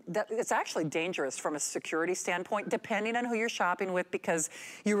it's actually dangerous from a security standpoint, depending on who you're shopping with, because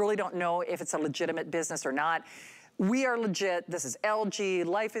you really don't know if it's a legitimate business or not. We are legit. This is LG.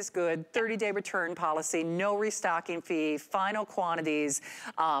 Life is good. 30-day return policy. No restocking fee. Final quantities.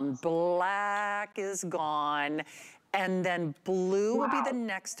 Black is gone. And then blue will be the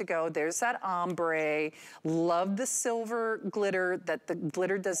next to go. There's that ombre. Love the silver glitter, that the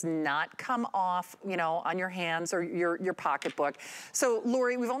glitter does not come off, you know, on your hands or your pocketbook. So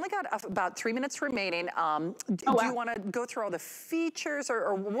Lori, we've only got about 3 minutes remaining. Do you want to go through all the features,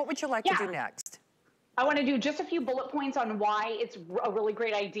 or what would you like to do next? I want to do just a few bullet points on why it's a really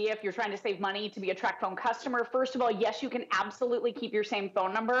great idea if you're trying to save money to be a TracFone customer. First of all, yes, you can absolutely keep your same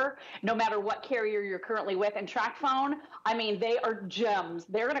phone number no matter what carrier you're currently with. And TracFone, I mean, they are gems.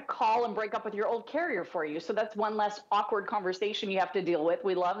 They're going to call and break up with your old carrier for you. So that's one less awkward conversation you have to deal with.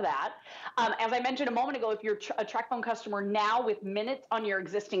 We love that. As I mentioned a moment ago, if you're a TracFone customer now with minutes on your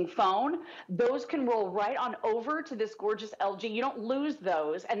existing phone, those can roll right on over to this gorgeous LG. You don't lose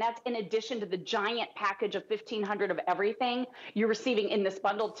those. And that's in addition to the giant package of 1,500 of everything you're receiving in this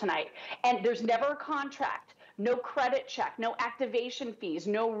bundle tonight. And there's never a contract, no credit check, no activation fees,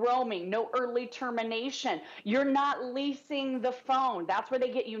 no roaming, no early termination. You're not leasing the phone. That's where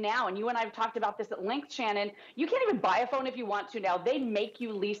they get you now. And you and I have talked about this at length, Shannon. You can't even buy a phone if you want to now. They make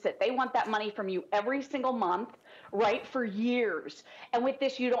you lease it. They want that money from you every single month, right, for years. And with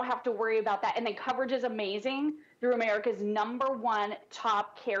this, you don't have to worry about that. And the coverage is amazing through America's #1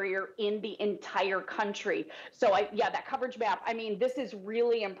 top carrier in the entire country. So yeah, that coverage map, I mean, this is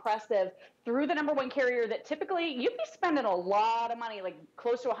really impressive through the #1 carrier that typically you'd be spending a lot of money, like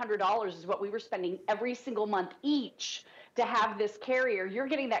close to $100 is what we were spending every single month each to have this carrier. You're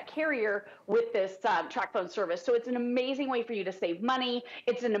getting that carrier with this TracFone service. So it's an amazing way for you to save money.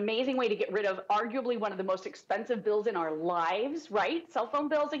 It's an amazing way to get rid of arguably one of the most expensive bills in our lives, right? Cell phone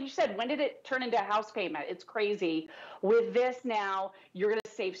bills, like you said, when did it turn into a house payment? It's crazy. With this now, you're gonna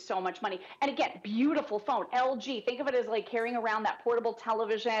save so much money. And again, beautiful phone, LG. Think of it as like carrying around that portable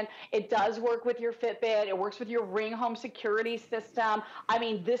television. It does work with your Fitbit. It works with your Ring home security system. I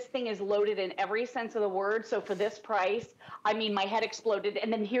mean, this thing is loaded in every sense of the word. So for this price, I mean, my head exploded.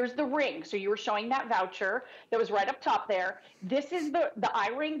 And then here's the Ring. So you were showing that voucher that was right up top there. This is the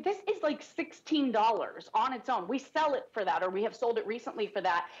iRing. This is like $16 on its own. We sell it for that, or we have sold it recently for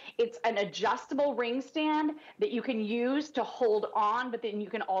that. It's an adjustable ring stand that you can use to hold on, but then you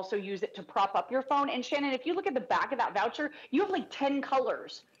can also use it to prop up your phone. And Shannon, if you look at the back of that voucher, you have like 10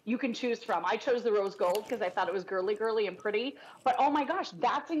 colors you can choose from. I chose the rose gold because I thought it was girly and pretty, but oh my gosh,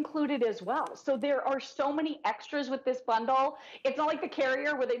 that's included as well. So there are so many extras with this bundle. It's not like the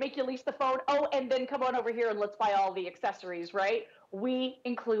carrier where they make you lease the phone, oh, and then come on over here and let's buy all the accessories, right? We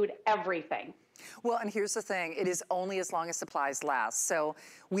include everything. Well, and here's the thing, it is only as long as supplies last. So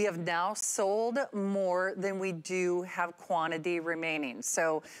we have now sold more than we do have quantity remaining.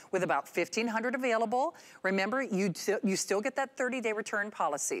 So with about 1,500 available, remember, you still get that 30-day return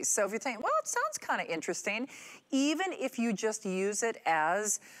policy. So if you're thinking, well, it sounds kind of interesting, even if you just use it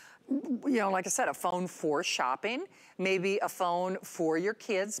as, you know, like I said, a phone for shopping, maybe a phone for your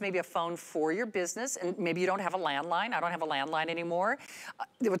kids, maybe a phone for your business, and maybe you don't have a landline. I don't have a landline anymore.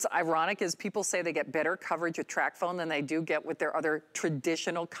 What's ironic is people say they get better coverage with TracFone than they do get with their other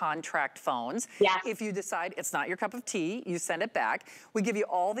traditional contract phones. Yes. If you decide it's not your cup of tea, you send it back. We give you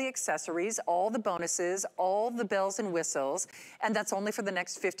all the accessories, all the bonuses, all the bells and whistles, and that's only for the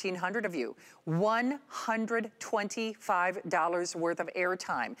next 1,500 of you. $125 worth of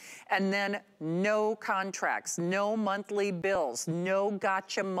airtime. And then no contracts, no monthly bills, no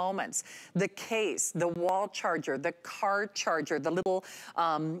gotcha moments. The case, the wall charger, the car charger, the little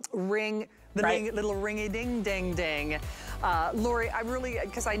ring, the little ringy-ding-ding-ding. Lori, I really,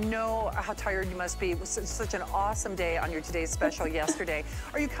 because I know how tired you must be. It was such an awesome day on your Today's Special yesterday.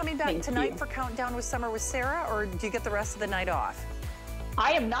 Are you coming back tonight for Countdown with Summer with Sarah, or do you get the rest of the night off?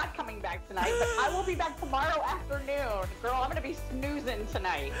 I am not coming back tonight, but I will be back tomorrow afternoon. Girl, I'm going to be snoozing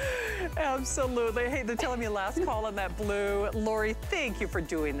tonight. Absolutely. Hey, they're telling me last call on that blue. Lori, thank you for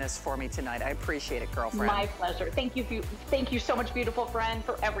doing this for me tonight. I appreciate it, girlfriend. My pleasure. Thank you so much, beautiful friend,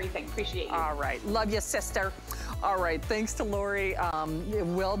 for everything. Appreciate you. All right. Love you, sister. All right. Thanks to Lori.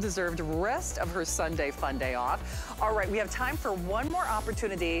 Well-deserved rest of her Sunday fun day off. All right. We have time for one more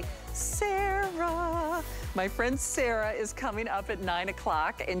opportunity. Sarah. My friend Sarah is coming up at 9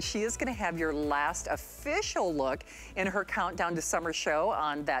 o'clock, and she is going to have your last official look in her Countdown to Summer show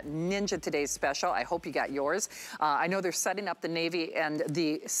on that Ninja Today's Special. I hope you got yours. I know they're setting up the navy and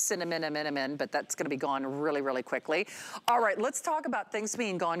the cinnamon, but that's going to be gone really, really quickly. All right, let's talk about things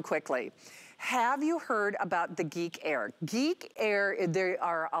being gone quickly. Have you heard about the Geek Air? Geek Air, they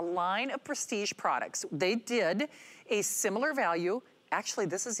are a line of prestige products. They did a similar value. Actually,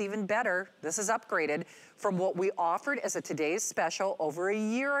 this is even better. This is upgraded from what we offered as a Today's Special over a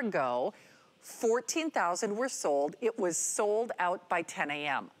year ago. 14,000 were sold. It was sold out by 10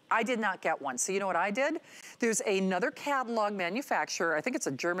 a.m. I did not get one. So you know what I did? There's another catalog manufacturer. I think it's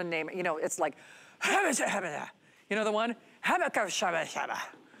a German name. You know, it's like, you know the one?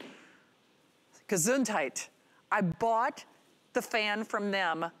 Gesundheit. I bought the fan from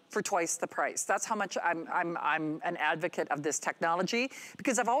them for twice the price. That's how much I'm an advocate of this technology,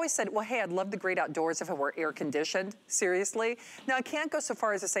 because I've always said, well, hey, I'd love the great outdoors if it were air conditioned, seriously. Now, I can't go so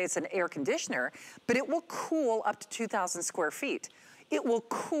far as to say it's an air conditioner, but it will cool up to 2,000 square feet. It will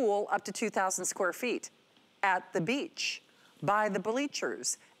cool up to 2,000 square feet at the beach, by the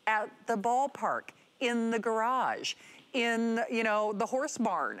bleachers, at the ballpark, in the garage, in, you know, the horse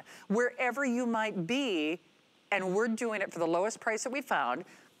barn, wherever you might be. And we're doing it for the lowest price that we found.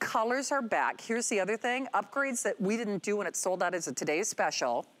 Colors are back. Here's the other thing, upgrades that we didn't do when it sold out as a today's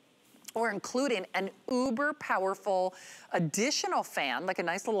special, or including an uber powerful additional fan, like a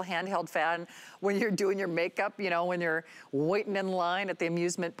nice little handheld fan when you're doing your makeup, you know, when you're waiting in line at the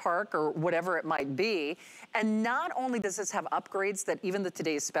amusement park or whatever it might be. And not only does this have upgrades that even the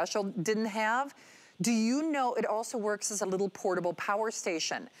today's special didn't have, do you know it also works as a little portable power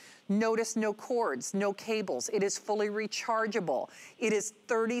station? Notice no cords, no cables. It is fully rechargeable. It is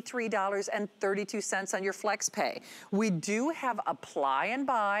 $33.32 on your FlexPay. We do have apply and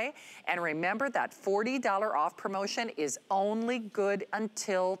buy, and remember that $40 off promotion is only good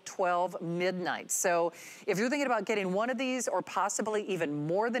until 12 midnight. So if you're thinking about getting one of these or possibly even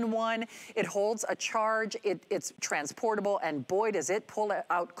more than one, it holds a charge, it's transportable, and boy, does it pull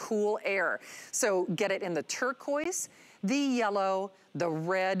out cool air. So get it in the turquoise, the yellow, the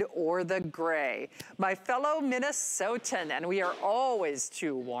red, or the gray. My fellow Minnesotan, and we are always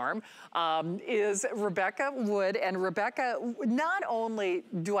too warm, is Rebecca Wood. And Rebecca, not only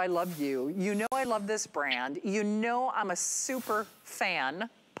do I love you, you know I love this brand, you know I'm a super fan,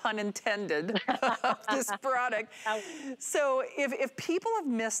 pun intended, of this product. So if people have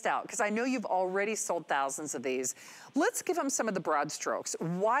missed out, because I know you've already sold thousands of these, let's give them some of the broad strokes.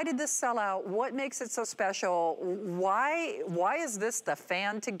 Why did this sell out? What makes it so special? Why is this the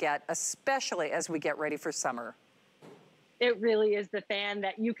fan to get, especially as we get ready for summer? It really is the fan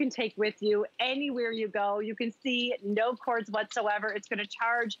that you can take with you anywhere you go. You can see no cords whatsoever. It's going to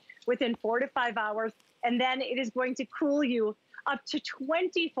charge within 4 to 5 hours, and then it is going to cool you up to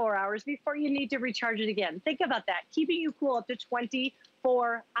 24 hours before you need to recharge it again. Think about that, keeping you cool up to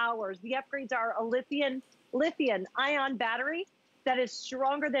 24 hours. The upgrades are a lithium-ion battery that is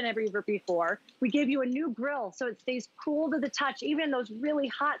stronger than ever before. We give you a new grill so it stays cool to the touch, even in those really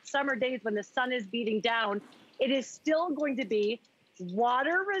hot summer days when the sun is beating down. It is still going to be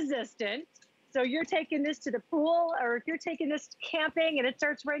water resistant. So you're taking this to the pool, or if you're taking this camping and it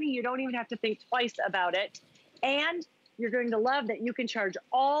starts raining, you don't even have to think twice about it. And you're going to love that you can charge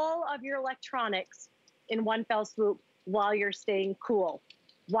all of your electronics in one fell swoop while you're staying cool.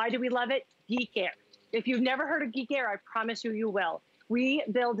 Why do we love it? Geek Air. If you've never heard of Geek Air, I promise you, you will. We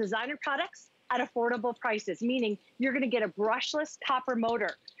build designer products at affordable prices, meaning you're going to get a brushless copper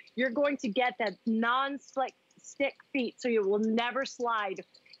motor. You're going to get that non-stick feet, so you will never slide.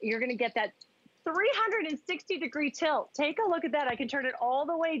 You're going to get that 360-degree tilt. Take a look at that. I can turn it all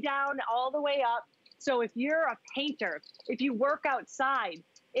the way down, all the way up. So if you're a painter, if you work outside,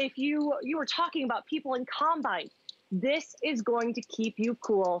 if you were talking about people in combine, this is going to keep you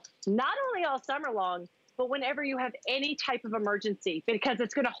cool, not only all summer long, but whenever you have any type of emergency, because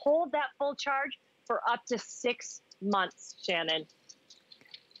it's going to hold that full charge for up to 6 months, Shannon.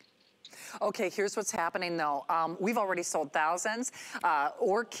 Okay, here's what's happening though. We've already sold thousands,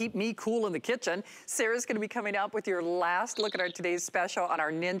 or keep me cool in the kitchen. Sarah's gonna be coming up with your last look at our today's special on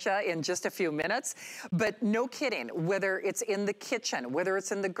our Ninja in just a few minutes. But no kidding, whether it's in the kitchen, whether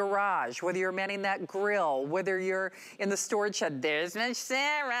it's in the garage, whether you're manning that grill, whether you're in the storage shed, there's Miss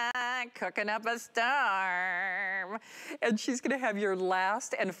Sarah cooking up a storm. And she's gonna have your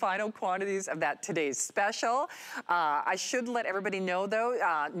last and final quantities of that today's special. I should let everybody know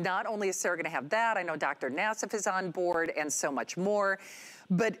though, not only is Sarah gonna have that, I know Dr. Nassif is on board and so much more.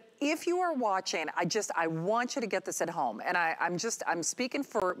 But if you are watching, I want you to get this at home. And I'm speaking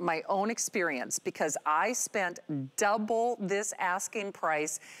for my own experience, because I spent double this asking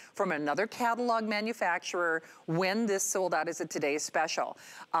price from another catalog manufacturer when this sold out as a today's special.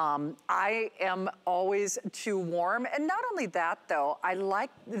 I am always too warm. And not only that though, I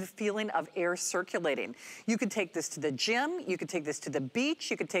like the feeling of air circulating. You could take this to the gym, you could take this to the beach,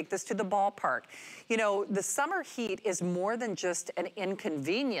 you could take this to the ballpark. You know, the summer heat is more than just an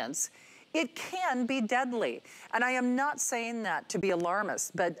inconvenience. It can be deadly. And I am not saying that to be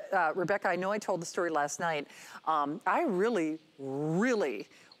alarmist, but Rebecca, I know I told the story last night. I really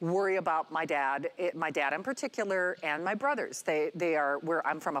worry about my dad in particular, and my brothers. They are,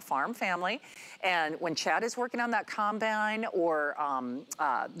 I'm from a farm family, and when Chad is working on that combine or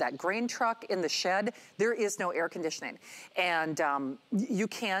that grain truck in the shed, there is no air conditioning. And you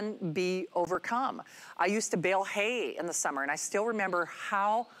can be overcome. I used to bale hay in the summer, and I still remember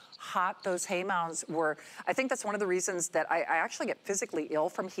how hot those hay mounds were. I think that's one of the reasons that I actually get physically ill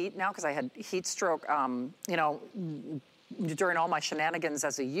from heat now, because I had heat stroke, you know, during all my shenanigans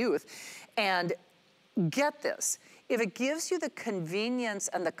as a youth. And get this, if it gives you the convenience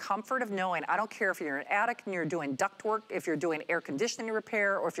and the comfort of knowing, I don't care if you're an attic and you're doing duct work, if you're doing air conditioning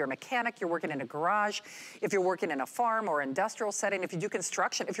repair, or if you're a mechanic, you're working in a garage, if you're working in a farm or industrial setting, if you do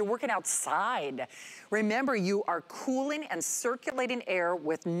construction, if you're working outside, remember you are cooling and circulating air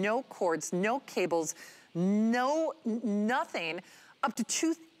with no cords, no cables, nothing, up to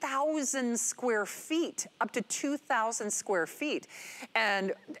 2,000 square feet, up to 2,000 square feet.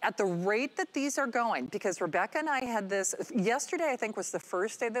 And at the rate that these are going, because Rebecca and I had this, yesterday I think was the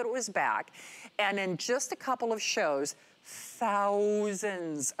first day that it was back, and in just a couple of shows,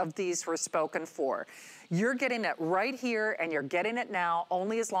 thousands of these were spoken for. You're getting it right here, and you're getting it now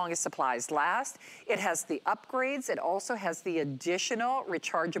only as long as supplies last. It has the upgrades. It also has the additional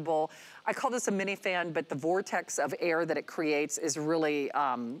rechargeable, I call this a mini fan, but the vortex of air that it creates is really,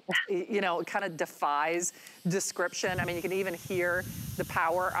 you know, it kind of defies description. I mean, you can even hear the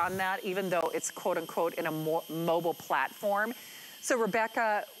power on that, even though it's quote unquote in a mobile platform. So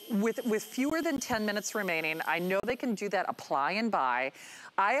Rebecca, with fewer than 10 minutes remaining, I know they can do that apply and buy.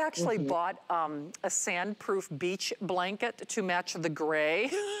 I actually bought a sandproof beach blanket to match the gray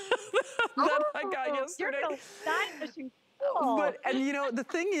that I got yesterday. You're so stylish. But, and you know, the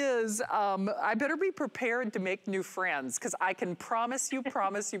thing is, I better be prepared to make new friends, because I can promise you,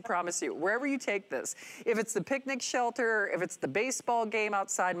 wherever you take this, if it's the picnic shelter, if it's the baseball game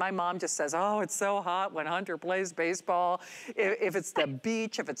outside, my mom just says, oh, it's so hot when Hunter plays baseball. If it's the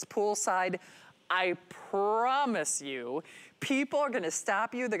beach, if it's poolside, I promise you, people are gonna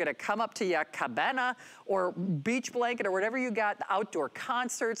stop you. They're gonna come up to you, cabana or beach blanket or whatever you got, the outdoor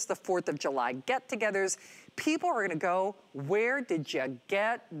concerts, the 4th of July get-togethers. People are gonna go, where did you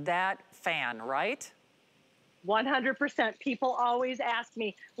get that fan, right? 100%. People always ask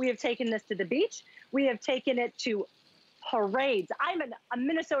me, we have taken this to the beach. We have taken it to parades. I'm a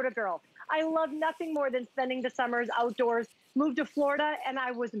Minnesota girl. I love nothing more than spending the summers outdoors. Moved to Florida and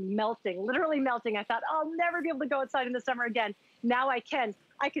I was melting, literally melting. I thought, I'll never be able to go outside in the summer again. Now I can.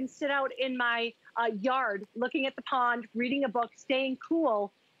 I can sit out in my yard, looking at the pond, reading a book, staying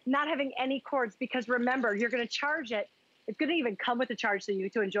cool, not having any cords, because remember, you're gonna charge it. It's gonna even come with a charge, so you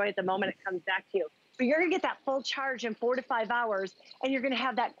get to enjoy it the moment it comes back to you. But you're gonna get that full charge in 4 to 5 hours, and you're gonna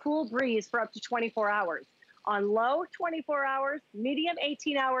have that cool breeze for up to 24 hours. On low, 24 hours, medium,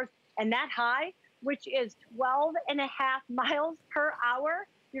 18 hours, and that high, which is 12.5 miles per hour,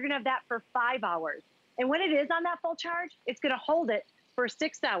 you're gonna have that for 5 hours. And when it is on that full charge, it's gonna hold it for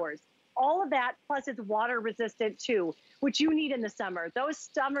 6 hours. All of that, plus it's water resistant too, which you need in the summer. Those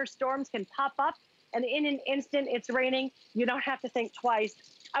summer storms can pop up, and in an instant it's raining. You don't have to think twice.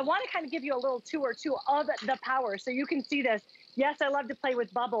 I wanna kind of give you a little tour too of the power so you can see this. Yes, I love to play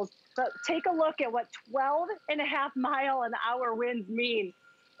with bubbles, but take a look at what 12.5 mile an hour winds mean.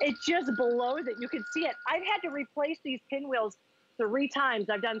 It just blows it. You can see it. I've had to replace these pinwheels 3 times.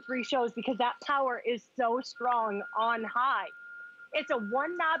 I've done 3 shows because that power is so strong on high. It's a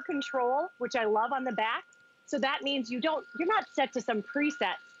 1-knob control, which I love on the back. So that means you're not set to some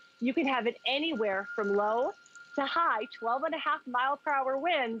presets. You can have it anywhere from low to high, 12.5 mile per hour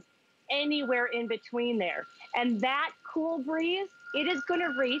winds, anywhere in between there. And that cool breeze, it is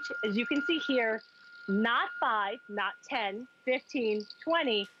gonna reach, as you can see here, not 5, not 10, 15,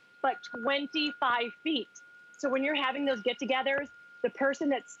 20, but 25 feet. So when you're having those get-togethers, the person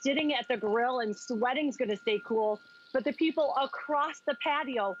that's sitting at the grill and sweating is gonna stay cool, but the people across the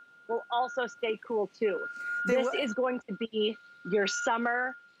patio will also stay cool too. This is going to be your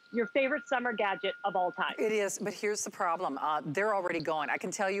favorite summer gadget of all time. It is, but here's the problem. They're already going. I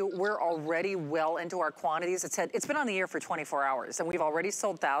can tell you, we're already well into our quantities. It's been on the air for 24 hours, and we've already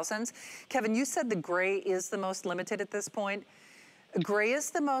sold thousands. Kevin, you said the gray is the most limited at this point. Gray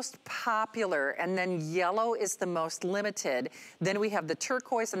is the most popular, and then yellow is the most limited. Then we have the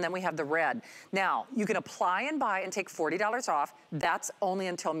turquoise, and then we have the red. Now, you can apply and buy and take $40 off. That's only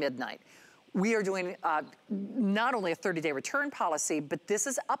until midnight. We are doing not only a 30-day return policy, but this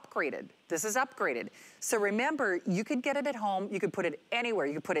is upgraded. This is upgraded. So remember, you could get it at home. You could put it anywhere.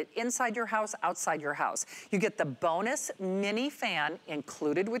 You could put it inside your house, outside your house. You get the bonus mini fan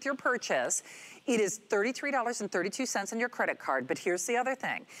included with your purchase. It is $33.32 on your credit card, but here's the other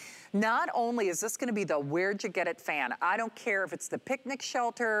thing. Not only is this gonna be the where'd you get it fan, I don't care if it's the picnic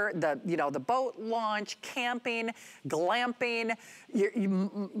shelter, the boat launch, camping, glamping,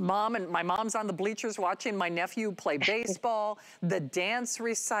 my mom's on the bleachers watching my nephew play baseball, the dance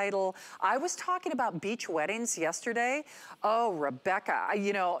recital. I was talking about beach weddings yesterday. Oh, Rebecca,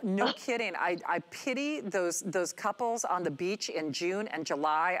 no kidding. I pity those couples on the beach in June and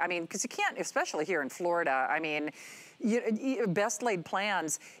July. I mean, because you can't, especially here in Florida, I mean, best laid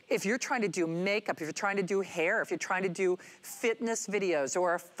plans. If you're trying to do makeup, if you're trying to do hair, if you're trying to do fitness videos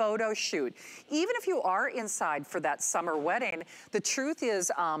or a photo shoot, even if you are inside for that summer wedding, the truth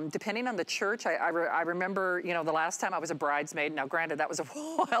is, depending on the church, I remember, the last time I was a bridesmaid. Now, granted, that was a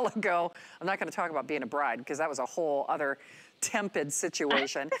while ago. I'm not going to talk about being a bride because that was a whole other tepid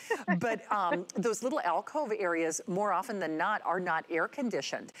situation. But those little alcove areas, more often than not, are not air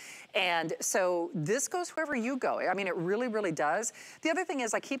conditioned. And so this goes wherever you go. I mean, it really, really does. The other thing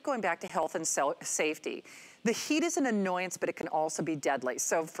is I keep going back to health and safety. The heat is an annoyance, but it can also be deadly.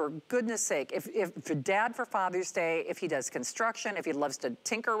 So for goodness sake, if your dad for Father's Day, if he does construction, if he loves to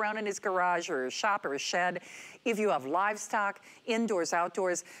tinker around in his garage or his shop or his shed, if you have livestock, indoors,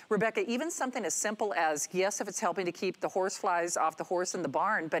 outdoors, Rebecca, even something as simple as, yes, if it's helping to keep the horse flies off the horse in the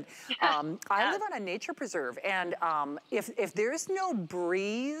barn, but I live on a nature preserve, and if there's no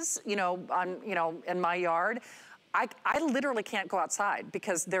breeze, in my yard, I literally can't go outside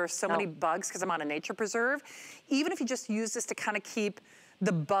because there are so many bugs because I'm on a nature preserve. Even if you just use this to kind of keep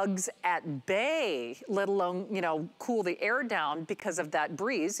the bugs at bay, let alone, cool the air down because of that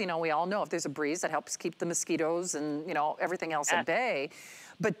breeze. We all know if there's a breeze that helps keep the mosquitoes and, everything else at bay.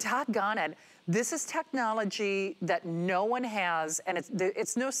 But doggone it, this is technology that no one has, and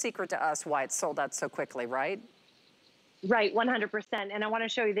it's no secret to us why it's sold out so quickly, right? Right, 100%. And I want to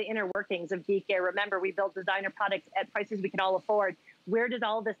show you the inner workings of Geek Air. Remember, we build designer products at prices we can all afford. Where does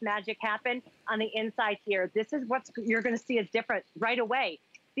all this magic happen? On the inside here. This is what you're going to see is different right away.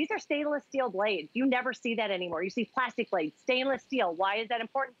 These are stainless steel blades. You never see that anymore. You see plastic blades, stainless steel. Why is that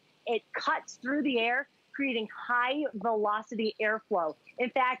important? It cuts through the air, creating high velocity airflow.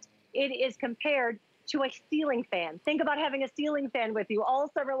 In fact, it is compared to a ceiling fan. Think about having a ceiling fan with you all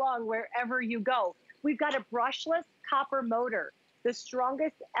summer long wherever you go. We've got a brushless copper motor, the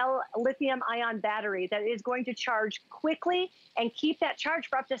strongest lithium-ion battery that is going to charge quickly and keep that charge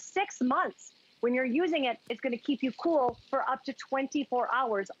for up to 6 months. When you're using it, it's going to keep you cool for up to 24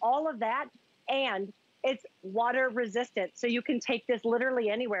 hours. All of that, and it's water resistant, so you can take this literally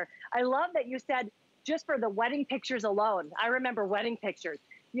anywhere. I love that you said just for the wedding pictures alone. I remember wedding pictures.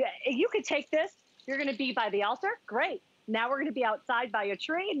 Yeah, you could take this. You're going to be by the altar. Great. Now we're going to be outside by a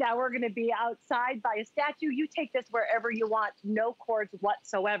tree. Now we're going to be outside by a statue. You take this wherever you want, no cords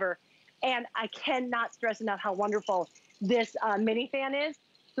whatsoever. And I cannot stress enough how wonderful this mini fan is.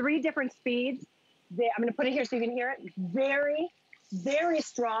 3 different speeds. I'm going to put it here so you can hear it. Very, very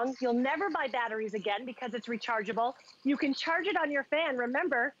strong. You'll never buy batteries again because it's rechargeable. You can charge it on your fan.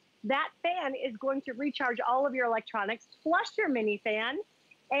 Remember, that fan is going to recharge all of your electronics, plus your mini fan.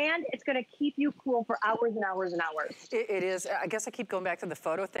 And it's going to keep you cool for hours and hours and hours. It is. I guess I keep going back to the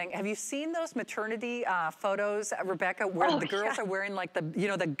photo thing. Have you seen those maternity photos, Rebecca, where the girls are wearing like the,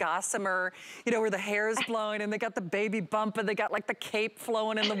 the gossamer, where the hair is blowing and they got the baby bump and they got like the cape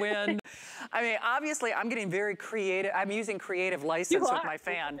flowing in the wind? I mean, obviously I'm getting very creative. I'm using creative license with my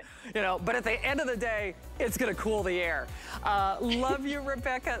fan, but at the end of the day, it's going to cool the air. Love you,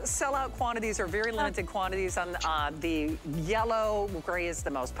 Rebecca. Sellout quantities are very limited quantities on the yellow. Gray is the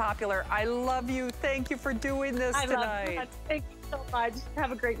most popular. I love you. Thank you for doing this tonight. Love Thank you so much.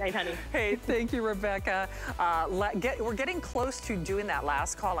 Have a great night, honey. Hey, thank you, Rebecca. We're getting close to doing that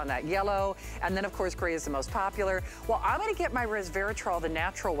last call on that yellow, and then of course gray is the most popular. Well, I'm going to get my resveratrol the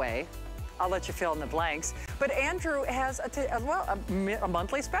natural way. I'll let you fill in the blanks. But Andrew has a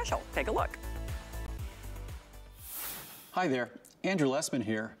monthly special. Take a look. Hi there, Andrew Lessman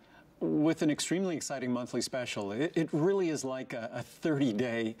here with an extremely exciting monthly special. It really is like a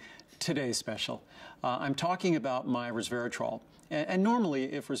 30-day Today special. I'm talking about my resveratrol. And normally,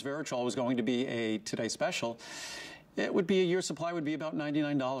 if resveratrol was going to be a Today special, it would be a year's supply would be about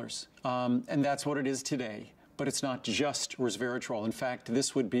 $99. And that's what it is today. But it's not just resveratrol. In fact,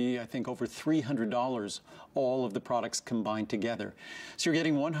 this would be, I think, over $300, all of the products combined together. So you're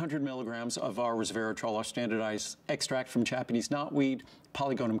getting 100 milligrams of our resveratrol, our standardized extract from Japanese knotweed,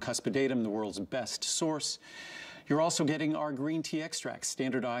 Polygonum cuspidatum, the world's best source. You're also getting our green tea extract,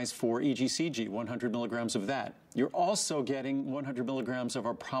 standardized for EGCG, 100 milligrams of that. You're also getting 100 milligrams of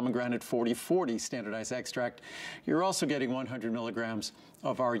our pomegranate 40/40 standardized extract. You're also getting 100 milligrams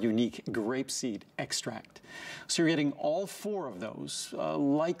of our unique grapeseed extract. So you're getting all 4 of those,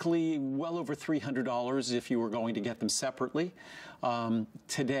 likely well over $300 if you were going to get them separately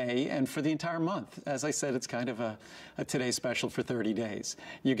today and for the entire month. As I said, it's kind of a today special for 30 days.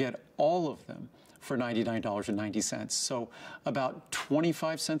 You get all of them for $99.90. So about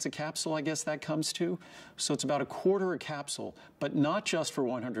 25 cents a capsule, I guess that comes to. So it's about a quarter a capsule, but not just for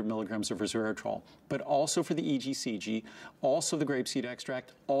 100 milligrams of resveratrol, but also for the EGCG, also the grapeseed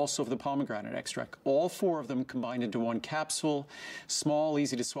extract, also for the pomegranate extract. All 4 of them combined into one capsule, small,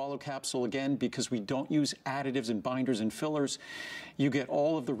 easy to swallow capsule, again, because we don't use additives and binders and fillers. You get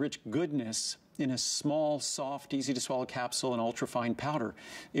all of the rich goodness in a small, soft, easy-to-swallow capsule, an ultra-fine powder.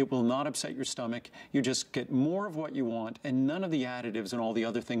 It will not upset your stomach. You just get more of what you want and none of the additives and all the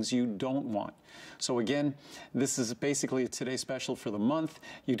other things you don't want. So again, this is basically a Today Special for the month.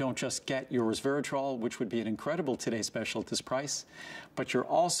 You don't just get your resveratrol, which would be an incredible Today Special at this price, but you're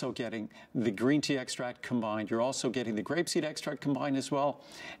also getting the green tea extract combined. You're also getting the grapeseed extract combined as well,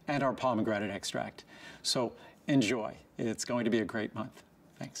 and our pomegranate extract. So enjoy. It's going to be a great month.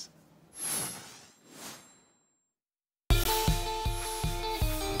 Thanks.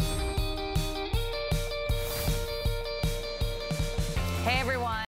 Hey everyone.